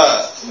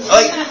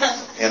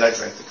 And I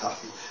drank the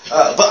coffee.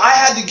 But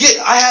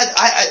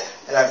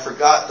and I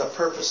forgot the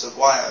purpose of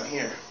why I'm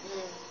here.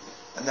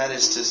 And that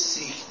is to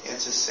seek and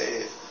to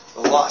save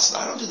the lost.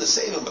 And I don't do the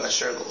saving, but I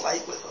share the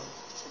light with them.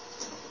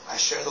 I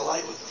share the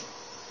light with them.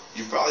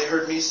 You've probably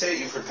heard me say it.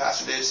 You've heard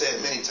Pastor Dave say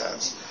it many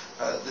times.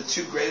 The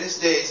two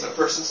greatest days in a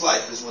person's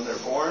life is when they're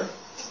born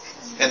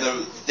and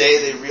the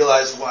day they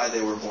realize why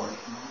they were born.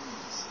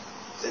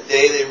 The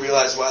day they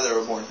realize why they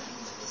were born.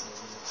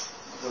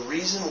 The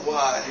reason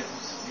why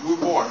you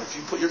were born, if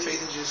you put your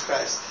faith in Jesus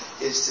Christ,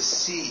 is to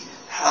see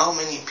how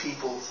many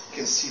people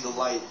can see the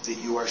light that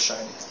you are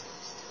shining.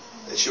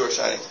 That you are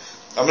shining.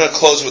 I'm going to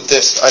close with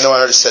this. I know I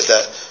already said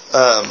that.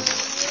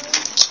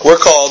 We're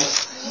called,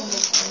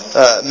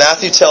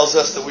 Matthew tells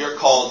us that we are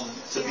called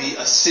to be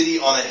a city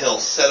on a hill,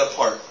 set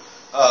apart,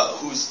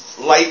 whose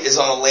light is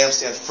on a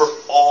lampstand for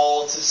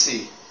all to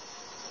see.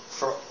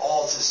 For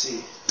all to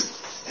see.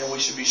 And we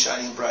should be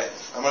shining bright.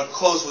 I'm going to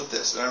close with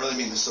this, and I really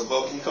mean this. So,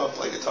 Bo, can you come and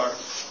play guitar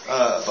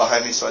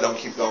behind me so I don't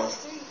keep going?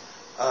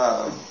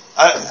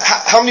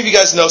 How many of you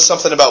guys know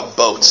something about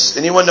boats?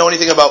 Anyone know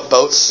anything about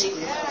boats?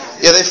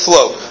 Yeah, they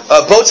float.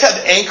 Boats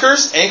have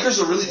anchors. Anchors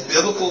are a really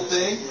biblical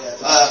thing.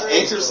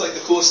 Anchors like the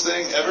coolest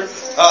thing ever.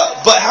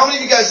 But how many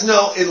of you guys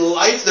know in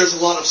life there's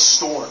a lot of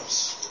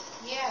storms?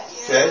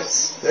 Okay?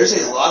 There's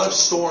a lot of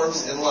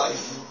storms in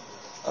life.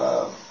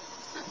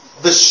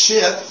 The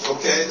ship,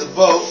 okay, the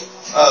boat,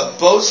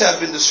 boats have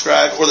been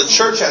described, or the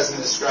church has been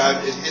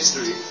described in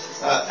history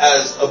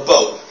as a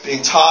boat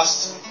being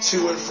tossed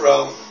to and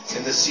fro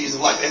in the seas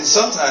of life. And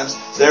sometimes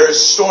there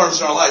is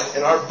storms in our life,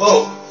 and our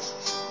boat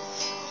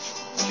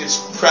gets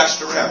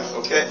crashed around,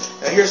 okay?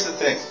 Now here's the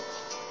thing.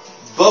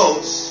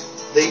 Boats,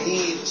 they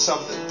need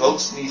something.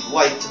 Boats need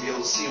light to be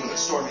able to see when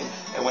it's stormy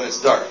and when it's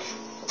dark.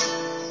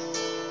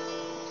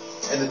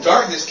 And the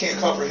darkness can't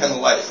comprehend the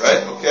light,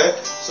 right? Okay?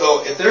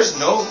 So if there's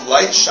no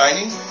light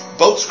shining,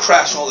 boats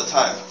crash all the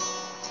time.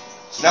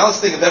 So now let's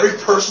think of every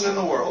person in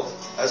the world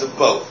as a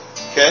boat.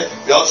 Okay?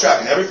 We all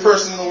tracking. Every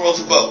person in the world's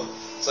a boat.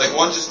 It's like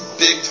one just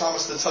big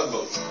Thomas the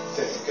Tugboat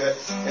thing, okay?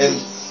 And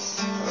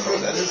I don't know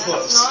what that is.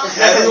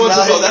 Everyone's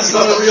a boat. That's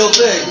not a real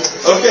thing.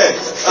 Okay.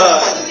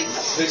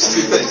 Mix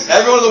two things.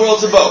 Everyone in the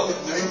world's a boat.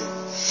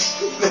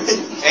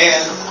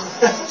 And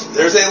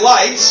there's a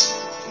light.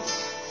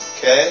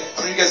 Okay?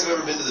 How many of you guys have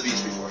ever been to the beach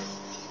before?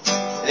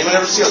 Anyone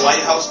ever see a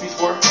lighthouse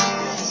before?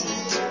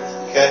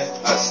 Okay?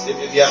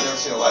 If you haven't ever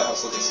seen a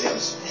lighthouse, look at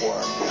Sam's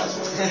forearm.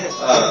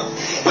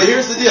 But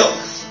here's the deal.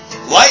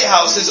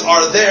 Lighthouses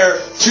are there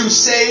to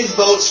save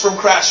boats from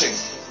crashing.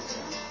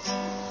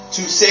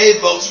 To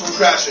save boats from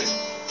crashing.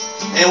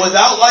 And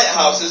without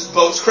lighthouses,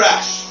 boats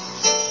crash.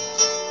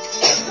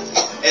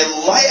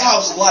 And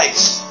lighthouse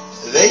lights,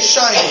 they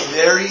shine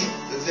very,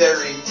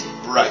 very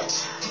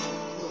bright.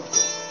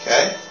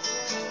 Okay?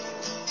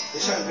 They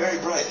shine very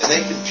bright, and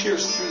they can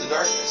pierce through the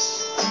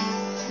darkness.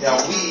 Now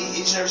we,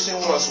 each and every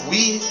single one of us,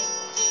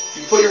 if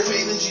you put your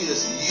faith in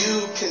Jesus,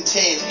 you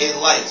contain a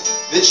light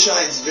that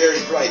shines very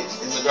bright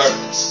in the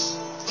darkness.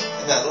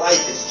 And that light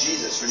is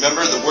Jesus.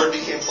 Remember, the Word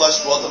became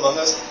flesh, dwelt among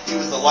us. He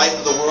was the light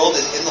of the world,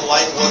 and in the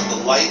light was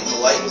the light, and the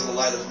light was the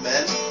light of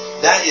men.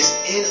 That is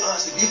in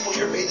us. If you put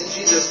your faith in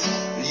Jesus,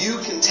 you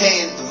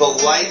contain the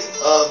light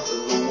of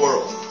the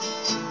world.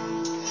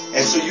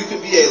 And so you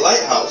can be a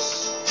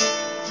lighthouse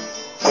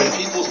when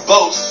people's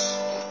boats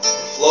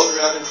float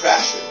around and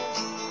crashing.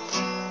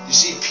 You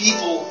see,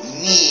 people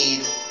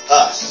need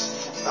us.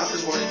 Not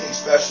because we're anything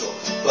special,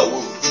 but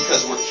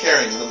because we're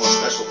carrying the most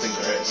special thing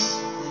there is.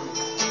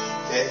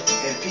 Okay?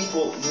 And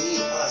people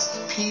need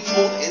us.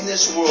 People in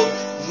this world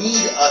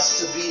need us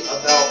to be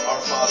about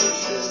our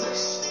Father's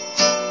business.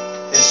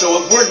 And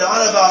so if we're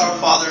not about our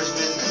Father's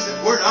business,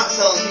 if we're not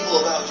telling people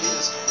about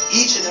Jesus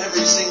each and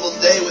every single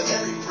day with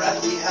every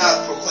breath we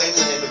have proclaiming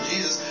the name of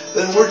Jesus,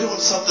 then we're doing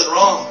something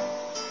wrong.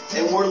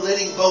 And we're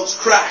letting boats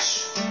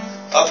crash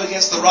up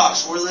against the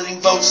rocks. We're letting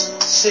boats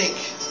sink.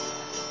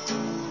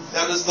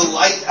 Now, does the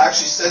light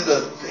actually send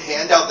a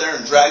hand out there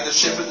and drag the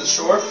ship into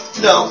shore?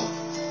 No.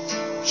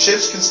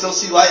 Ships can still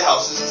see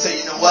lighthouses and say,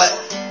 you know what?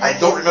 I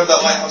don't remember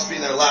that lighthouse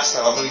being there last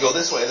time. I'm going to go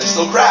this way. And they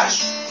still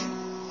crash.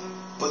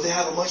 But they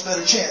have a much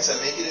better chance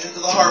at making it into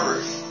the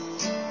harbor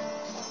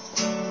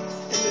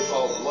if they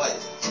follow the light.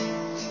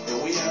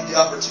 And we have the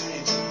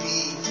opportunity to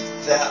be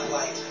that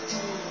light.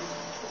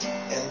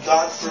 And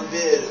God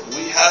forbid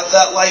we have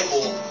that light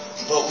bulb,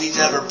 but we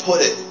never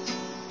put it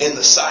in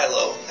the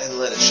silo and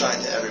let it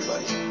shine to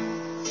everybody.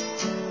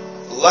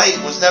 Light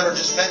was never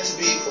just meant to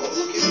be, oh,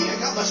 look at me, I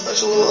got my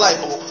special little light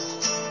bulb.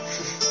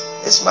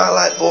 It's my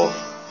light bulb.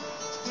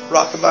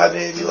 Rockabye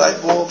baby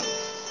light bulb.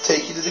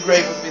 Take you to the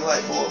grave with me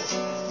light bulb.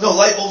 No,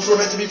 light bulbs were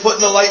meant to be put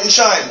in the light and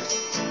shine.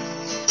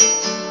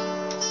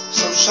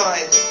 So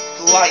shine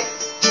the light.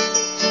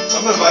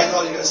 I'm going to invite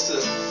all you guys to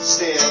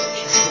stand.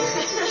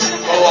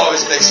 Oh,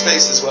 always make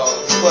space as well.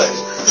 Please.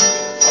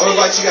 I'm going to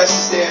invite you guys to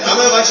stand. I'm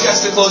going to invite you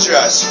guys to close your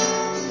eyes.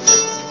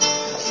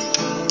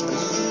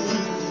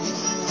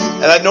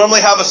 And I'd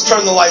normally have us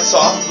turn the lights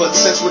off, but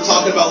since we're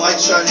talking about light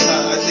shining,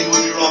 I think it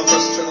would be wrong for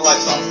us to turn the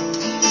lights off.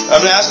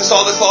 I'm going to ask us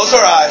all to close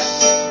our eyes.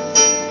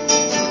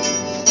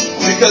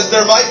 Because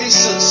there might be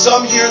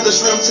some here in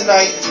this room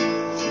tonight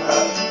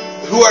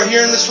who are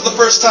hearing this for the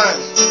first time.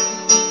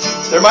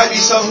 There might be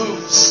some who've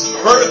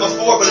heard it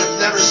before, but have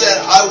never said,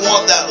 I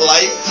want that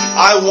light.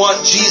 I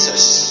want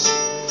Jesus.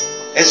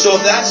 And so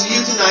if that's you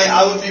tonight,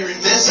 I would be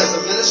remiss as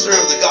a minister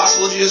of the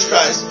gospel of Jesus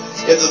Christ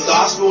if the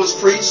gospel was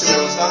preached and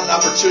there was not an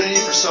opportunity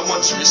for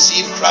someone to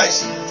receive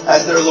Christ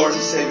as their Lord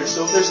and Savior.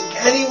 So if there's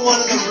anyone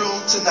in the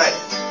room tonight,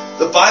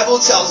 the Bible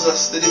tells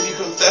us that if you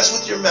confess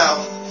with your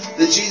mouth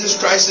that Jesus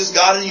Christ is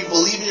God and you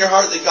believe in your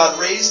heart that God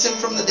raised Him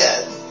from the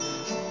dead,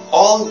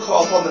 all who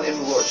call upon the name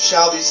of the Lord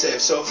shall be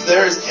saved. So if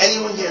there is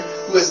anyone here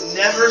who has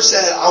never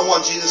said, I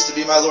want Jesus to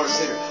be my Lord and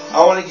Savior,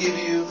 I want to give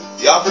you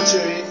the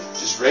opportunity.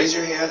 Just raise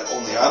your hand.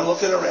 Only I'm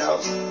looking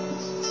around.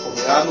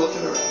 Only I'm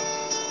looking around.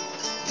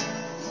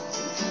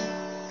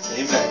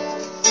 Amen.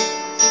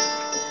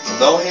 Well,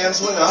 no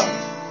hands went up,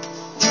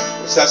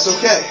 which that's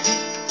okay.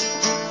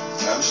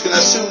 I'm just going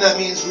to assume that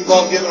means we've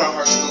all given our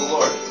hearts to the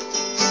Lord.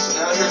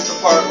 So now here's the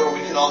part where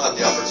we can all have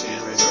the opportunity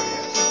to raise our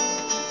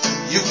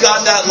hand. You've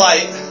got that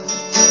light,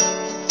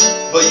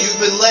 but you've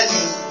been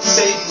letting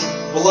Satan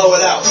blow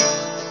it out.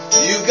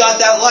 You've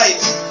got that light,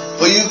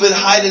 but you've been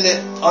hiding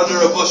it under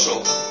a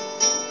bushel.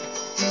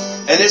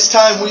 And it's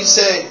time we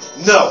say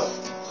no.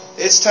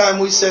 It's time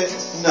we say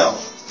no.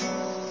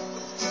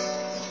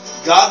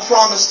 God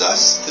promised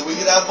us that we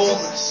could have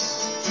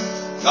boldness.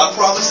 God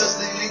promised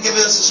us that He didn't give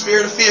us a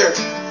spirit of fear.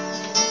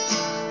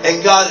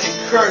 And God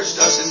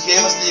encouraged us and gave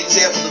us the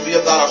example to be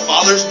about our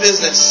Father's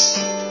business.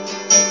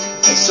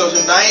 And so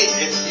tonight,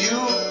 if you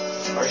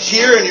are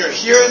here and you're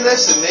hearing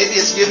this and maybe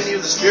it's giving you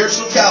the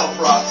spiritual cattle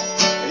prod,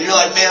 and you're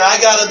like, man, I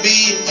got to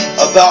be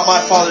about my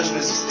Father's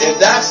business. If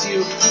that's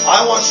you,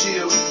 I want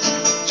you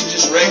to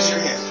just raise your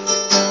hand.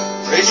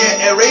 Raise your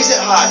hand and raise it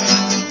high.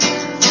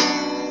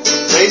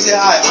 Raise it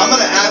high. I'm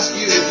going to ask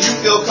you if you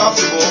feel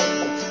comfortable.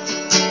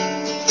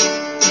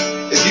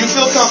 If you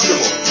feel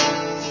comfortable,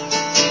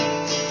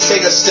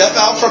 take a step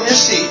out from your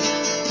seat,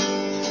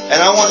 and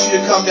I want you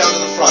to come down to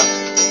the front.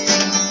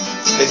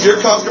 If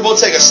you're comfortable,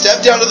 take a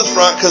step down to the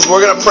front because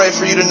we're going to pray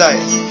for you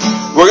tonight.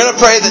 We're going to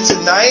pray that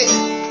tonight,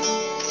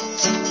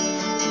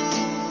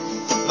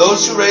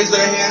 those who raised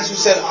their hands who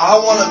said, I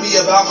want to be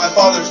about my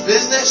Father's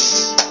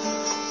business.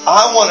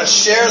 I want to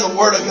share the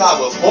Word of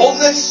God with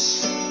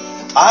boldness.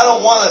 I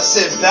don't want to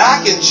sit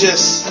back and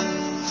just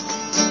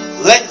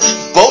let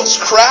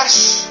boats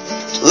crash.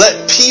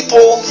 Let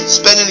people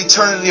spend an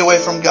eternity away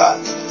from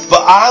God.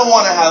 But I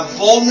want to have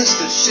boldness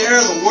to share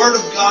the Word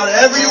of God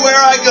everywhere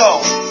I go.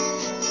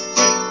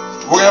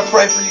 We're going to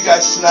pray for you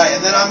guys tonight.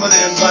 And then I'm going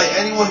to invite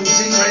anyone who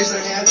didn't raise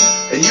their hand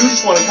and you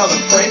just want to come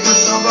and pray for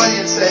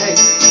somebody and say, hey,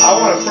 I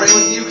want to pray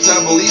with you because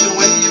I'm believing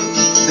with you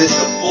that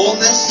the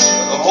boldness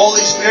of the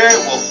Holy Spirit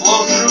will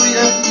flow through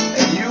you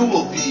and you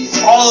will be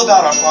all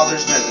about our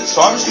Father's business.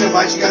 So I'm just going to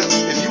invite you guys,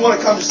 if you want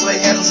to come just lay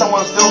hands on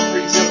someone, feel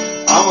free to.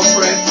 I'm going to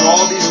pray for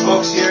all these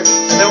folks here,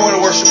 and then we're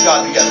going to worship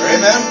God together.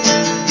 Amen?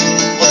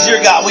 Well, dear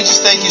God, we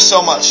just thank you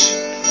so much.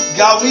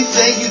 God, we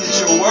thank you that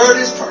your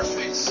word is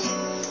perfect.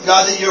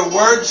 God, that your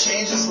word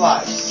changes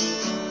lives.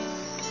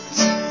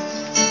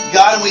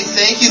 God, and we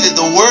thank you that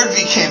the word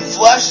became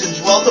flesh and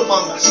dwelt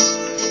among us.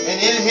 And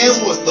in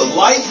him was the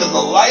life, and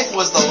the life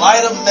was the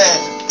light of men.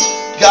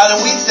 God,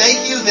 and we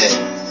thank you that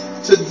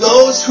to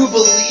those who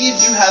believe,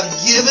 you have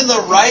given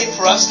the right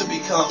for us to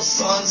become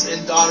sons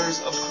and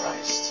daughters of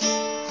Christ.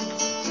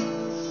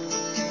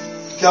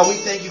 God, we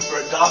thank you for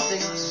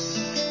adopting us.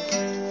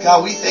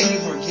 God, we thank you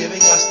for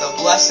giving us the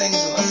blessings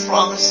and the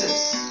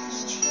promises.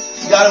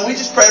 God, and we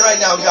just pray right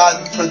now,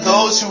 God, for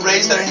those who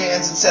raised their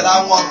hands and said,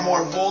 I want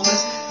more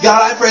boldness. God,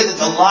 I pray that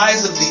the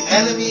lies of the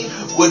enemy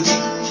would be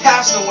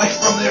cast away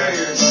from their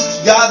ears.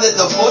 God, that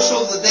the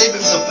bushels that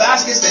the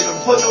baskets they've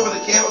been putting over the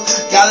camel,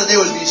 God, that they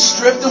would be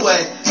stripped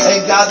away.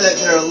 And God, that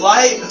their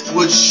light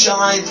would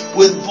shine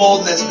with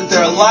boldness, that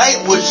their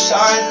light would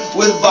shine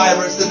with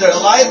vibrance, that their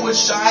light would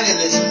shine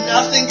and that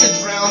nothing could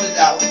drown it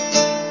out.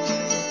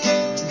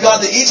 God,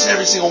 that each and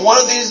every single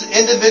one of these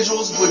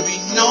individuals would be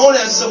known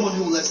as someone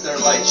who lets their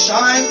light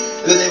shine,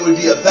 that they would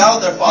be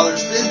about their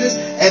Father's business,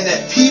 and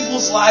that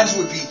people's lives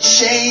would be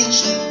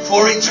changed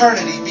for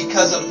eternity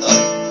because of the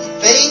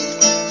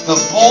faith, the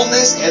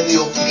boldness, and the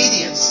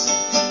obedience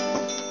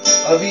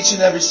of each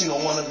and every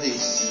single one of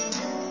these.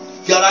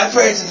 God, I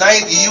pray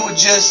tonight that you would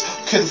just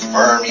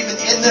confirm even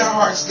in their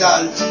hearts,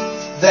 God,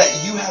 that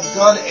you have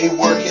done a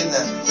work in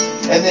them.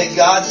 And that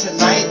God,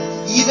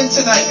 even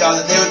tonight,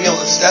 God, that they would be able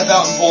to step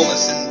out in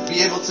boldness and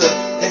be able to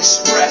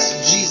express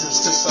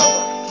Jesus to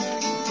someone.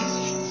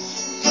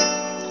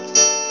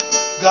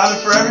 God,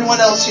 and for everyone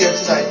else here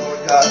tonight,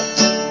 Lord God,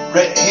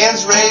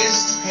 hands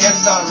raised,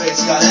 hands not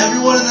raised, God,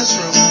 everyone in this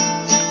room,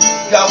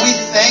 God, we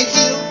thank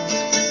you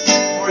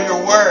for your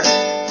word.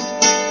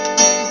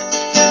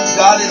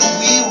 God, and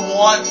we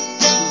want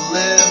to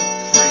live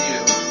for you.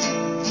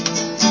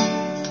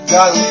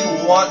 God, we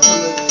want to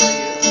live for you.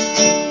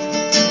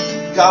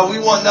 God, we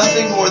want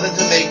nothing more than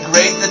to make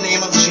great the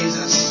name of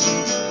Jesus.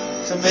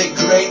 To make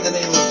great the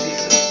name of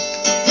Jesus.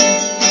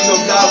 So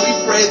God, we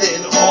pray that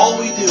in all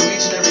we do,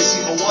 each and every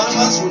single one of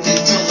us would be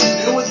filled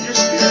anew with your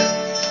Spirit.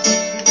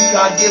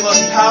 God, give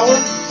us power.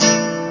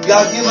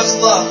 God, give us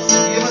love.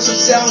 Give us a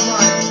sound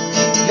mind.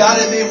 God,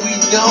 and may we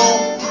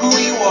know who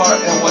you are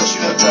and what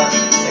you have done.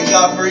 And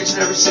God, for each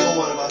and every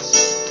single one of us,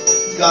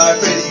 God, I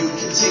pray that you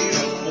would continue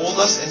to mold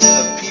us into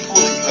the people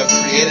that you have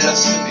created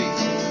us to be.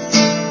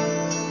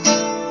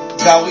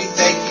 God, we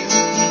thank you.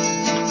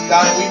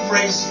 God, and we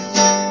praise you.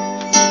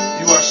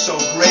 You are so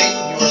great.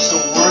 You are so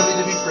worthy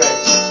to be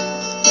praised.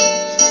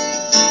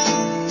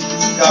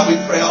 God, we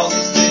pray all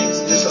these things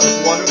in this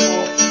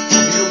wonderful,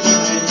 beautiful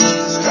name of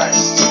Jesus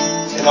Christ.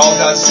 And all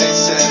God's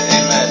saints said,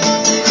 amen.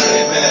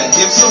 Amen.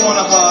 Give someone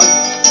a hug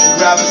and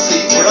grab a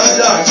seat. We're not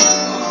done.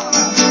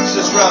 It's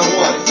just round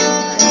one.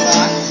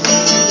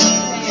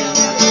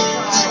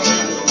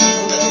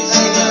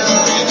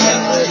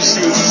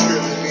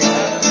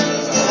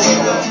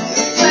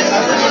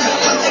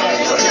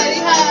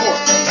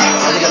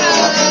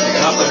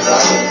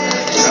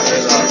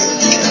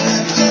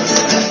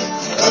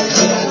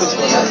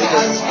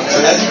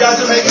 As you guys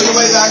are making your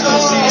way back to your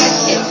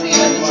seats,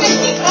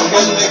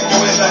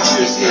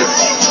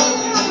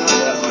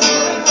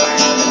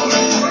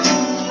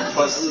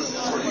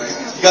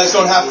 You guys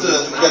don't have to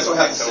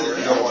sit if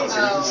you don't want to.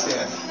 You can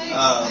stand.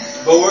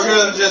 But we're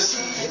going to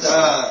just,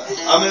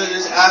 I'm going to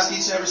just ask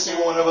each and every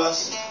single one of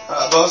us.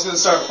 Bo's going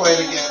to start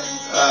playing again.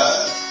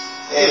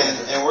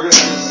 And we're going to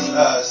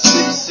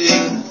just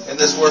sing in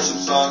this worship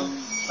song.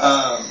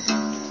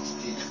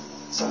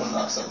 Someone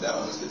knocked something down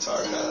on his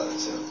guitar. Got out of it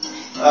too.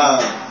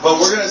 But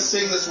we're going to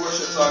sing this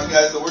worship song.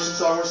 Guys, the worship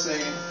song we're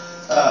singing,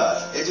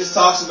 it just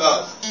talks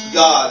about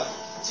God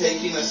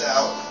taking us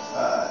out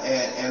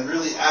and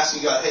really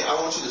asking God, hey, I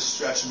want you to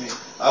stretch me.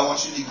 I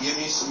want you to give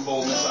me some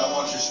boldness. I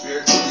want your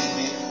Spirit to lead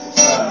me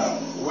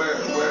where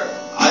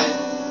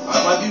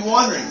I might be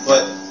wandering,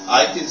 but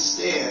I can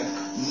stand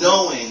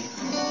knowing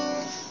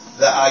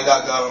that I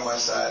got God on my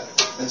side.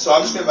 And so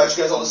I'm just going to invite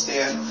you guys all to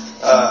stand.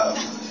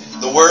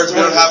 The words, we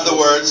don't have the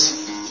words.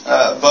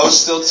 Bo's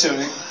still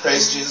tuning.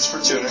 Praise Jesus for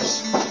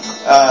tuners.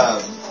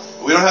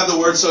 We don't have the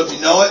words, so if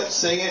you know it,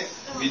 sing it.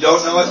 If you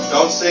don't know it,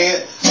 don't sing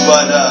it.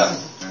 But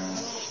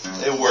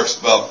it works,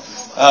 Bo.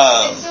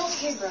 It's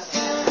okay, brother.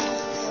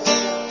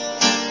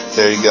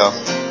 There you go.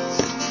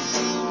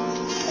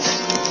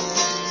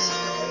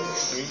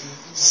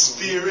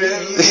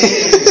 Spirit, lead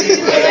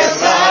me where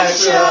my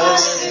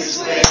trust is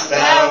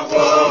without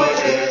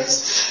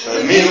borders.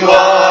 Let me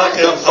walk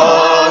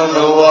upon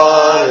the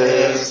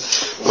waters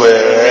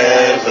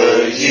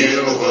wherever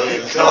you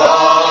would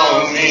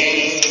call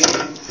me.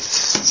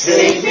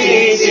 Take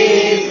me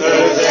deeper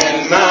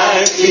than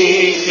my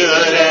feet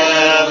could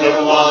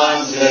ever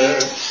wander,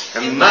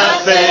 and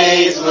my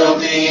faith will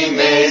be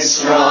made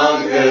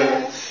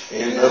stronger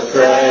in the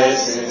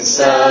presence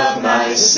of my Savior.